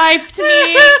real life to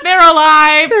me. They're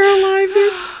alive. They're alive.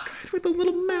 They're so good with a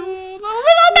little mouse. A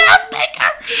little mouse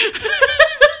picker.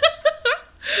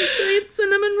 Giant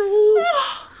cinnamon rolls.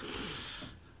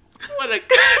 What a good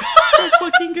book. So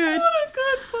fucking good. What a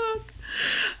good book.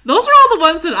 Those are all the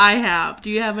ones that I have. Do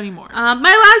you have any more? My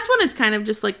last one is kind of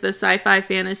just like the sci-fi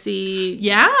fantasy.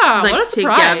 Yeah, like, what a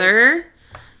surprise. Together.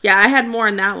 Yeah, I had more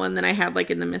in that one than I had like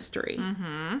in the mystery. Mm-hmm.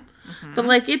 Mm-hmm. But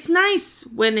like, it's nice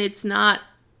when it's not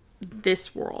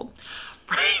this world.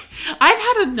 Right. I've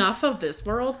had enough of this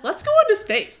world. Let's go into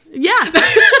space. Yeah.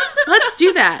 Let's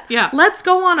do that. Yeah. Let's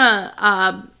go on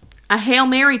a Hail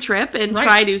Mary trip and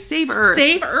try to save Earth.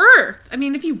 Save Earth. I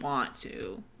mean, if you want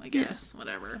to, I guess,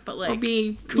 whatever. But like, It'll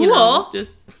be cool.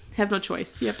 Just have no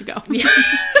choice. You have to go.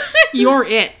 You're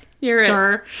it. You're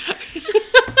sir.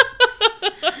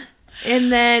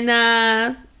 And then,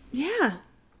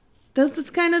 that's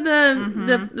kind of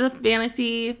the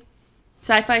fantasy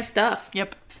sci-fi stuff.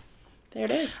 Yep. There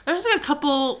it is. There's like a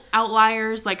couple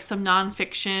outliers, like some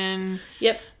nonfiction.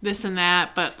 Yep. This and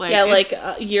that, but like like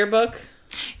Yearbook.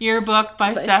 Yearbook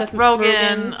by Seth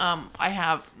Rogen. I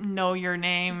have Know Your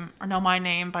Name or Know My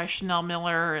Name by Chanel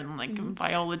Miller and like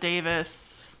Viola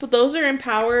Davis. But those are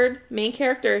empowered main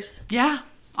characters. Yeah.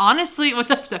 Honestly,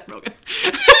 what's up, Seth Rogen?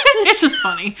 It's just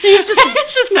funny. It's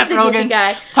just Seth Rogen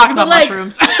guy talking about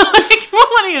mushrooms. Like,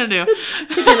 what are you gonna do?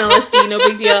 Taking LSD, no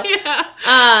big deal. Yeah.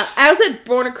 I was at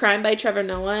Born a Crime by Trevor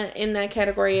Noah in that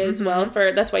category as well.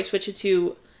 That's why I switched it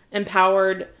to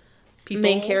empowered people.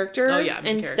 Main character. Oh yeah,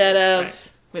 instead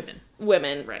of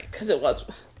women. Right, because it was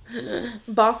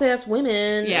boss ass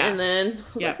women. Yeah, and then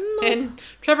and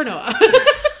Trevor Noah.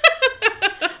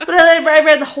 But I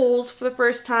read The Holes for the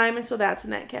first time, and so that's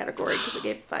in that category because it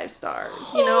gave 5 stars,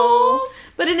 you know?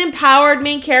 But an empowered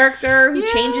main character who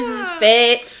changes his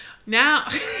fate. Now,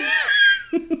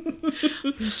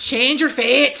 change your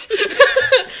fate.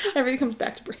 Everything comes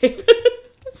back to Brave.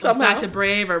 Comes back to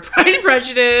Brave or Pride and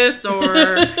Prejudice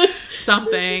or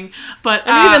something. But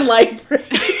I don't even like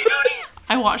Brave.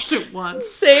 I watched it once.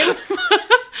 Same.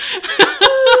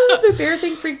 The bear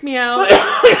thing freaked me out.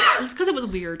 It's because it was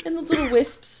weird. And those little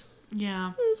wisps.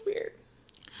 Yeah. It was weird.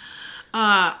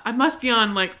 I must be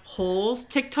on like Hole's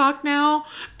TikTok now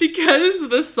because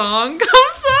the song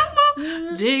comes up.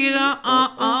 Dig it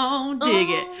dig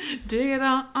it. Dig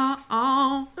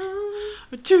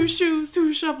it 2 shoes,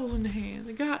 2 shovels in the hand.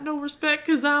 I got no respect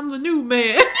because I'm the new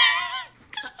man.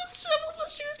 Shovel my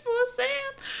shoes full of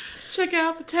sand. Check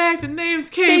out the tag, the name's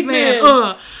Caveman.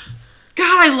 God,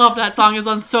 I love that song. It's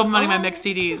on so many of my mixed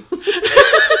CDs.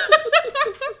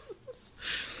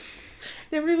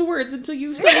 Never knew the words until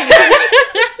you sang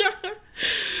it.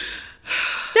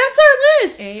 That's our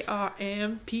list.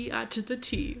 ARMPI to the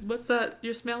T. What's that?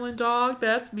 You're smelling dog?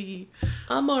 That's me.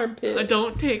 I'm armpit. I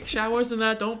don't take showers and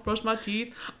I don't brush my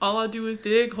teeth. All I do is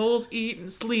dig holes, eat,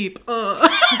 and sleep. The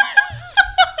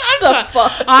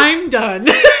fuck? I'm done.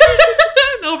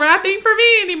 No rapping for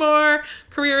me anymore.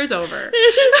 Career is over.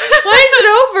 Why is it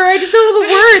over? I just don't know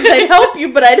the words. I'd help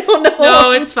you, but I don't know.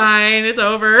 No, it's fine. It's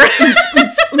over.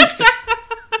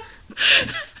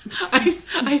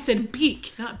 I said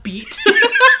beak, not beat.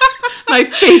 my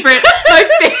favorite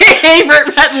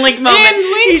Rhett and Link moment.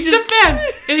 In Link's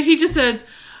defense, and he just says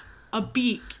a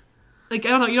beak. Like I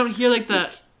don't know, you don't hear like the.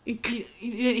 He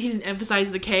didn't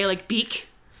emphasize the K like beak.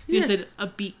 He just said a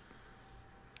beak.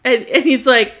 And he's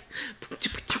like,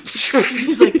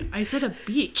 I said a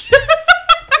beak.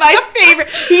 My favorite.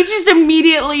 He just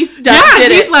immediately did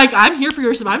he's it. like, I'm here for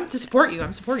your. I'm to support you.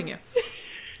 I'm supporting you.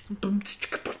 Boots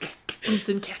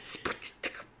and cats.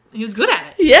 He was good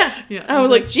at it. Yeah. I was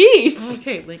like, jeez.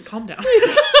 Okay, Link, calm down.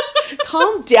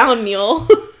 Calm down, Neil.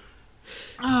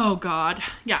 Oh, God.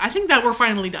 Yeah, I think that we're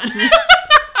finally done.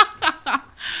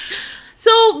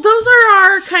 So those are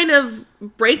our kind of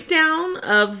breakdown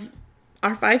of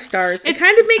our 5 stars. It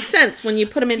kind of makes sense when you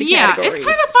put them into categories. It's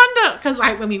kind of fun to, because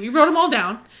we wrote them all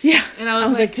down. Yeah. And I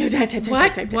was like, dude,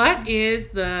 what is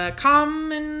the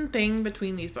common thing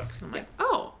between these books? And I'm like,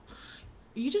 oh,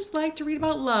 you just like to read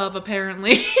about love,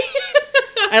 apparently.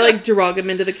 I like drug them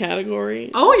into the category.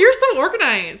 Oh, you're so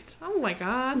organized. Oh my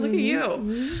God, look at you.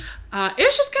 Mm-hmm.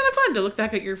 It's just kind of fun to look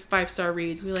back at your 5-star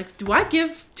reads and be like, do I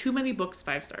give too many books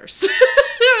 5 stars?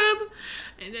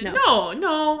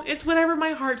 No, it's whatever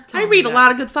my heart's telling me. I read a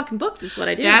lot of good fucking books is what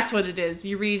I do. That's what it is.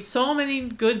 You read so many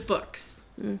good books.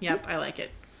 Mm-hmm. Yep, I like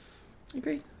it.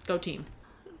 Agree. Go team.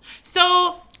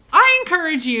 So I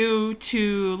encourage you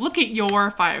to look at your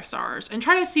 5 stars and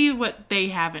try to see what they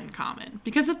have in common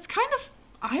because it's kind of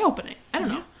eye-opening. I don't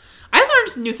know. I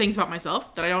learned new things about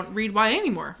myself that I don't read YA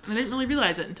anymore. I didn't really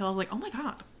realize it until I was like, oh my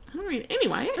God. I don't read any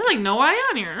YA. There's like no YA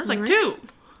on here. And I was like, dude,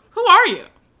 who are you?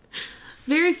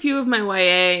 Very few of my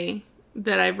YA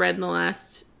that I've read in the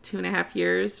last 2.5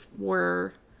 years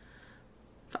were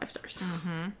 5 stars.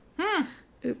 Mm-hmm.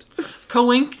 Oops.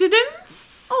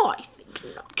 Coincidence? Oh, I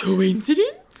think not.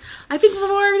 Coincidence? I think we've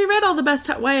already read all the best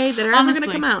YA that are ever going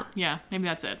to come out. Yeah, maybe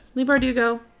that's it. Lee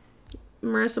Bardugo,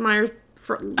 Marissa Meyer's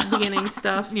beginning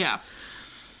stuff. Yeah.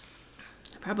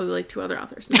 Probably like 2 other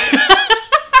authors.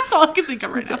 That's all I can think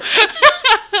of right now.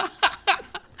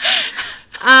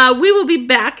 We will be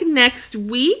back next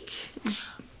week.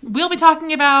 We'll be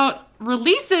talking about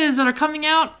releases that are coming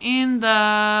out in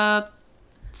the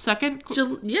third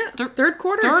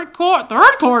quarter. Third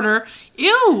quarter.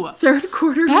 Ew. Third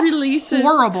quarter That's releases.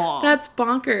 Horrible. That's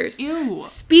bonkers. Ew.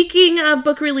 Speaking of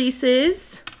book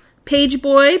releases, Page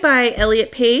Boy by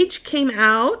Elliot Page came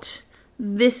out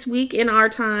this week in our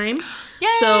time. Yay!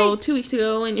 So 2 weeks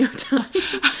ago in your time.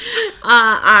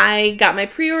 I got my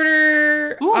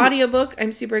pre-order audiobook.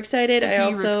 I'm super excited.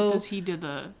 Does he do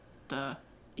the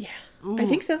yeah. Ooh. I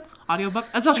think so. Audiobook?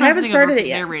 That's what I haven't started it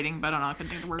yet. Narrating, but I don't know. I couldn't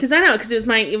think of the word. Because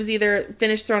it was either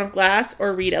finish Throne of Glass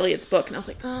or read Elliot's book, and I was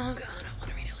like, oh god, I want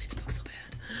to read Elliot's book so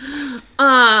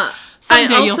bad.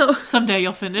 Someday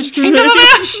you'll finish Kingdom of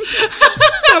Ash.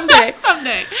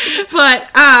 Someday. But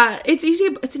it's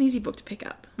easy. It's an easy book to pick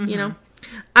up. Mm-hmm. You know.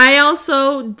 I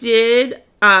also did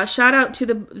shout out to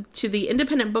the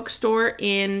independent bookstore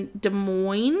in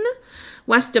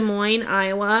West Des Moines,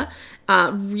 Iowa.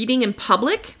 Reading in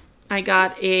Public. I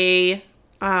got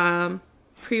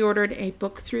pre-ordered a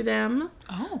book through them.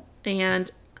 Oh. And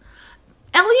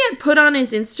Elliot put on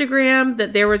his Instagram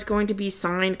that there was going to be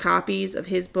signed copies of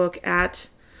his book at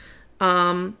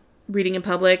Reading in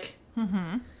Public.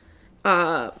 Mm-hmm.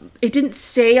 It didn't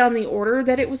say on the order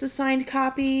that it was a signed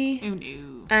copy. Oh,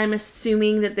 no. I'm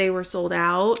assuming that they were sold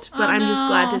out, but I'm just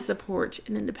glad to support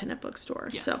an independent bookstore.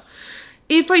 Yes. So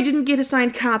if I didn't get a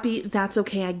signed copy, that's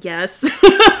okay, I guess.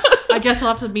 I guess I'll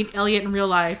have to meet Elliot in real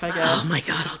life, I guess. Oh my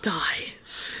god, I'll die.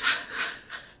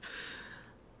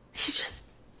 He's just...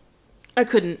 I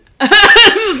couldn't.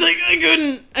 I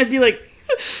couldn't. I'd be like,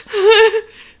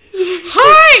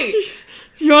 Hi!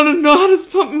 You want to know how to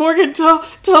spell Morgan? Tell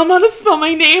him how to spell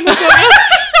my name.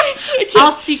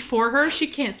 I'll speak for her. She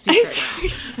can't speak right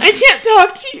now. I can't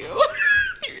talk to you.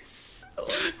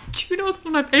 Juno's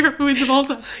one of my favorite movies of all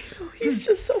time. I know, he's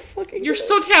just so fucking You're good.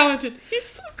 so talented. He's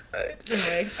so good.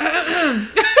 Anyway.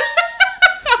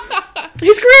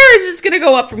 His career is just going to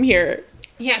go up from here.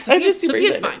 Yeah, Sophia's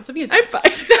fine. Sophia's I'm fine.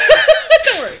 fine.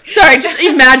 Don't worry. Sorry, just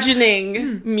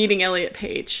imagining meeting Elliot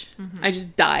Page. I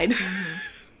just died.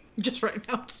 Just right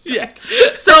now. Yeah.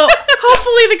 So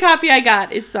hopefully the copy I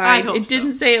got is signed. I hope It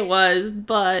didn't say it was,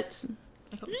 but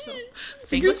I hope so.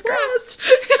 fingers crossed.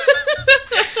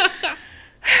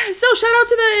 So shout out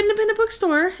to the independent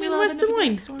bookstore in love West Des independent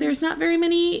Moines. bookstores. There's not very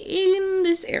many in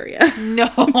this area. No.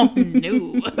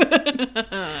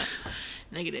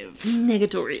 Negative.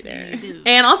 Negatory there. Negative.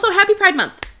 And also Happy Pride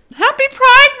Month. Happy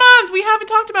Pride Month! We haven't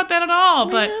talked about that at all,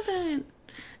 We but... haven't.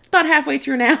 It's about halfway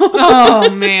through now. Oh,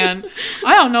 man.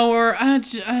 I don't know where... I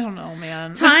don't know,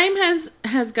 man. Time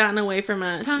has gotten away from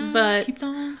us, but keeps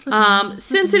on slipping,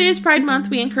 since it is Pride Month,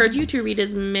 we encourage you to read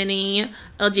as many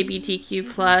LGBTQ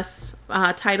plus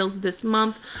titles this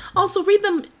month. Also, read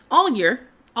them all year.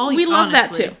 We love that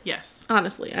honestly, too. Yes.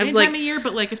 Honestly, I Any was like, time of year,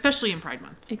 but like especially in Pride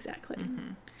Month. exactly.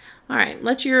 All right,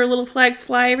 let your little flags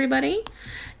fly, everybody,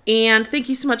 and thank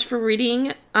you so much for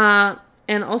reading, and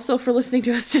also for listening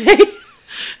to us today.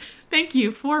 Thank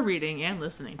you for reading and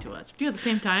listening to us. If you do at the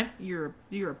same time, you're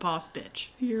a boss bitch.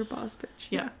 You're a boss bitch.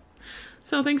 Yeah.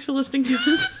 So thanks for listening to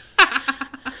us,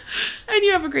 and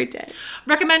you have a great day.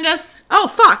 Recommend us. Oh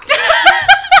fuck!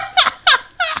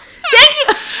 Thank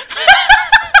you.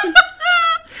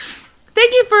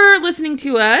 Thank you for listening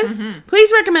to us.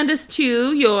 Please recommend us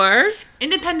to your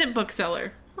Independent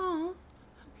bookseller.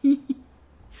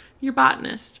 your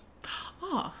botanist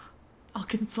Oh, I'll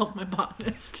consult my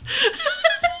botanist.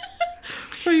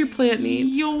 for your plant needs.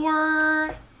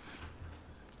 Your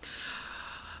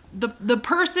the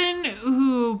person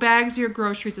who bags your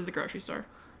groceries at the grocery store.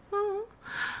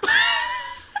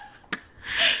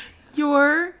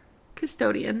 Your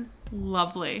custodian.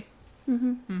 Lovely.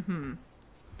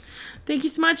 Thank you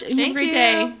so much, and have a Thank great you.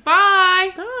 day.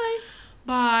 Bye. Bye.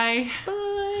 Bye.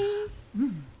 Bye.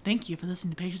 Thank you for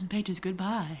listening to Pages and Pages.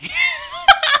 Goodbye.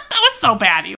 That was so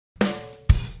bad.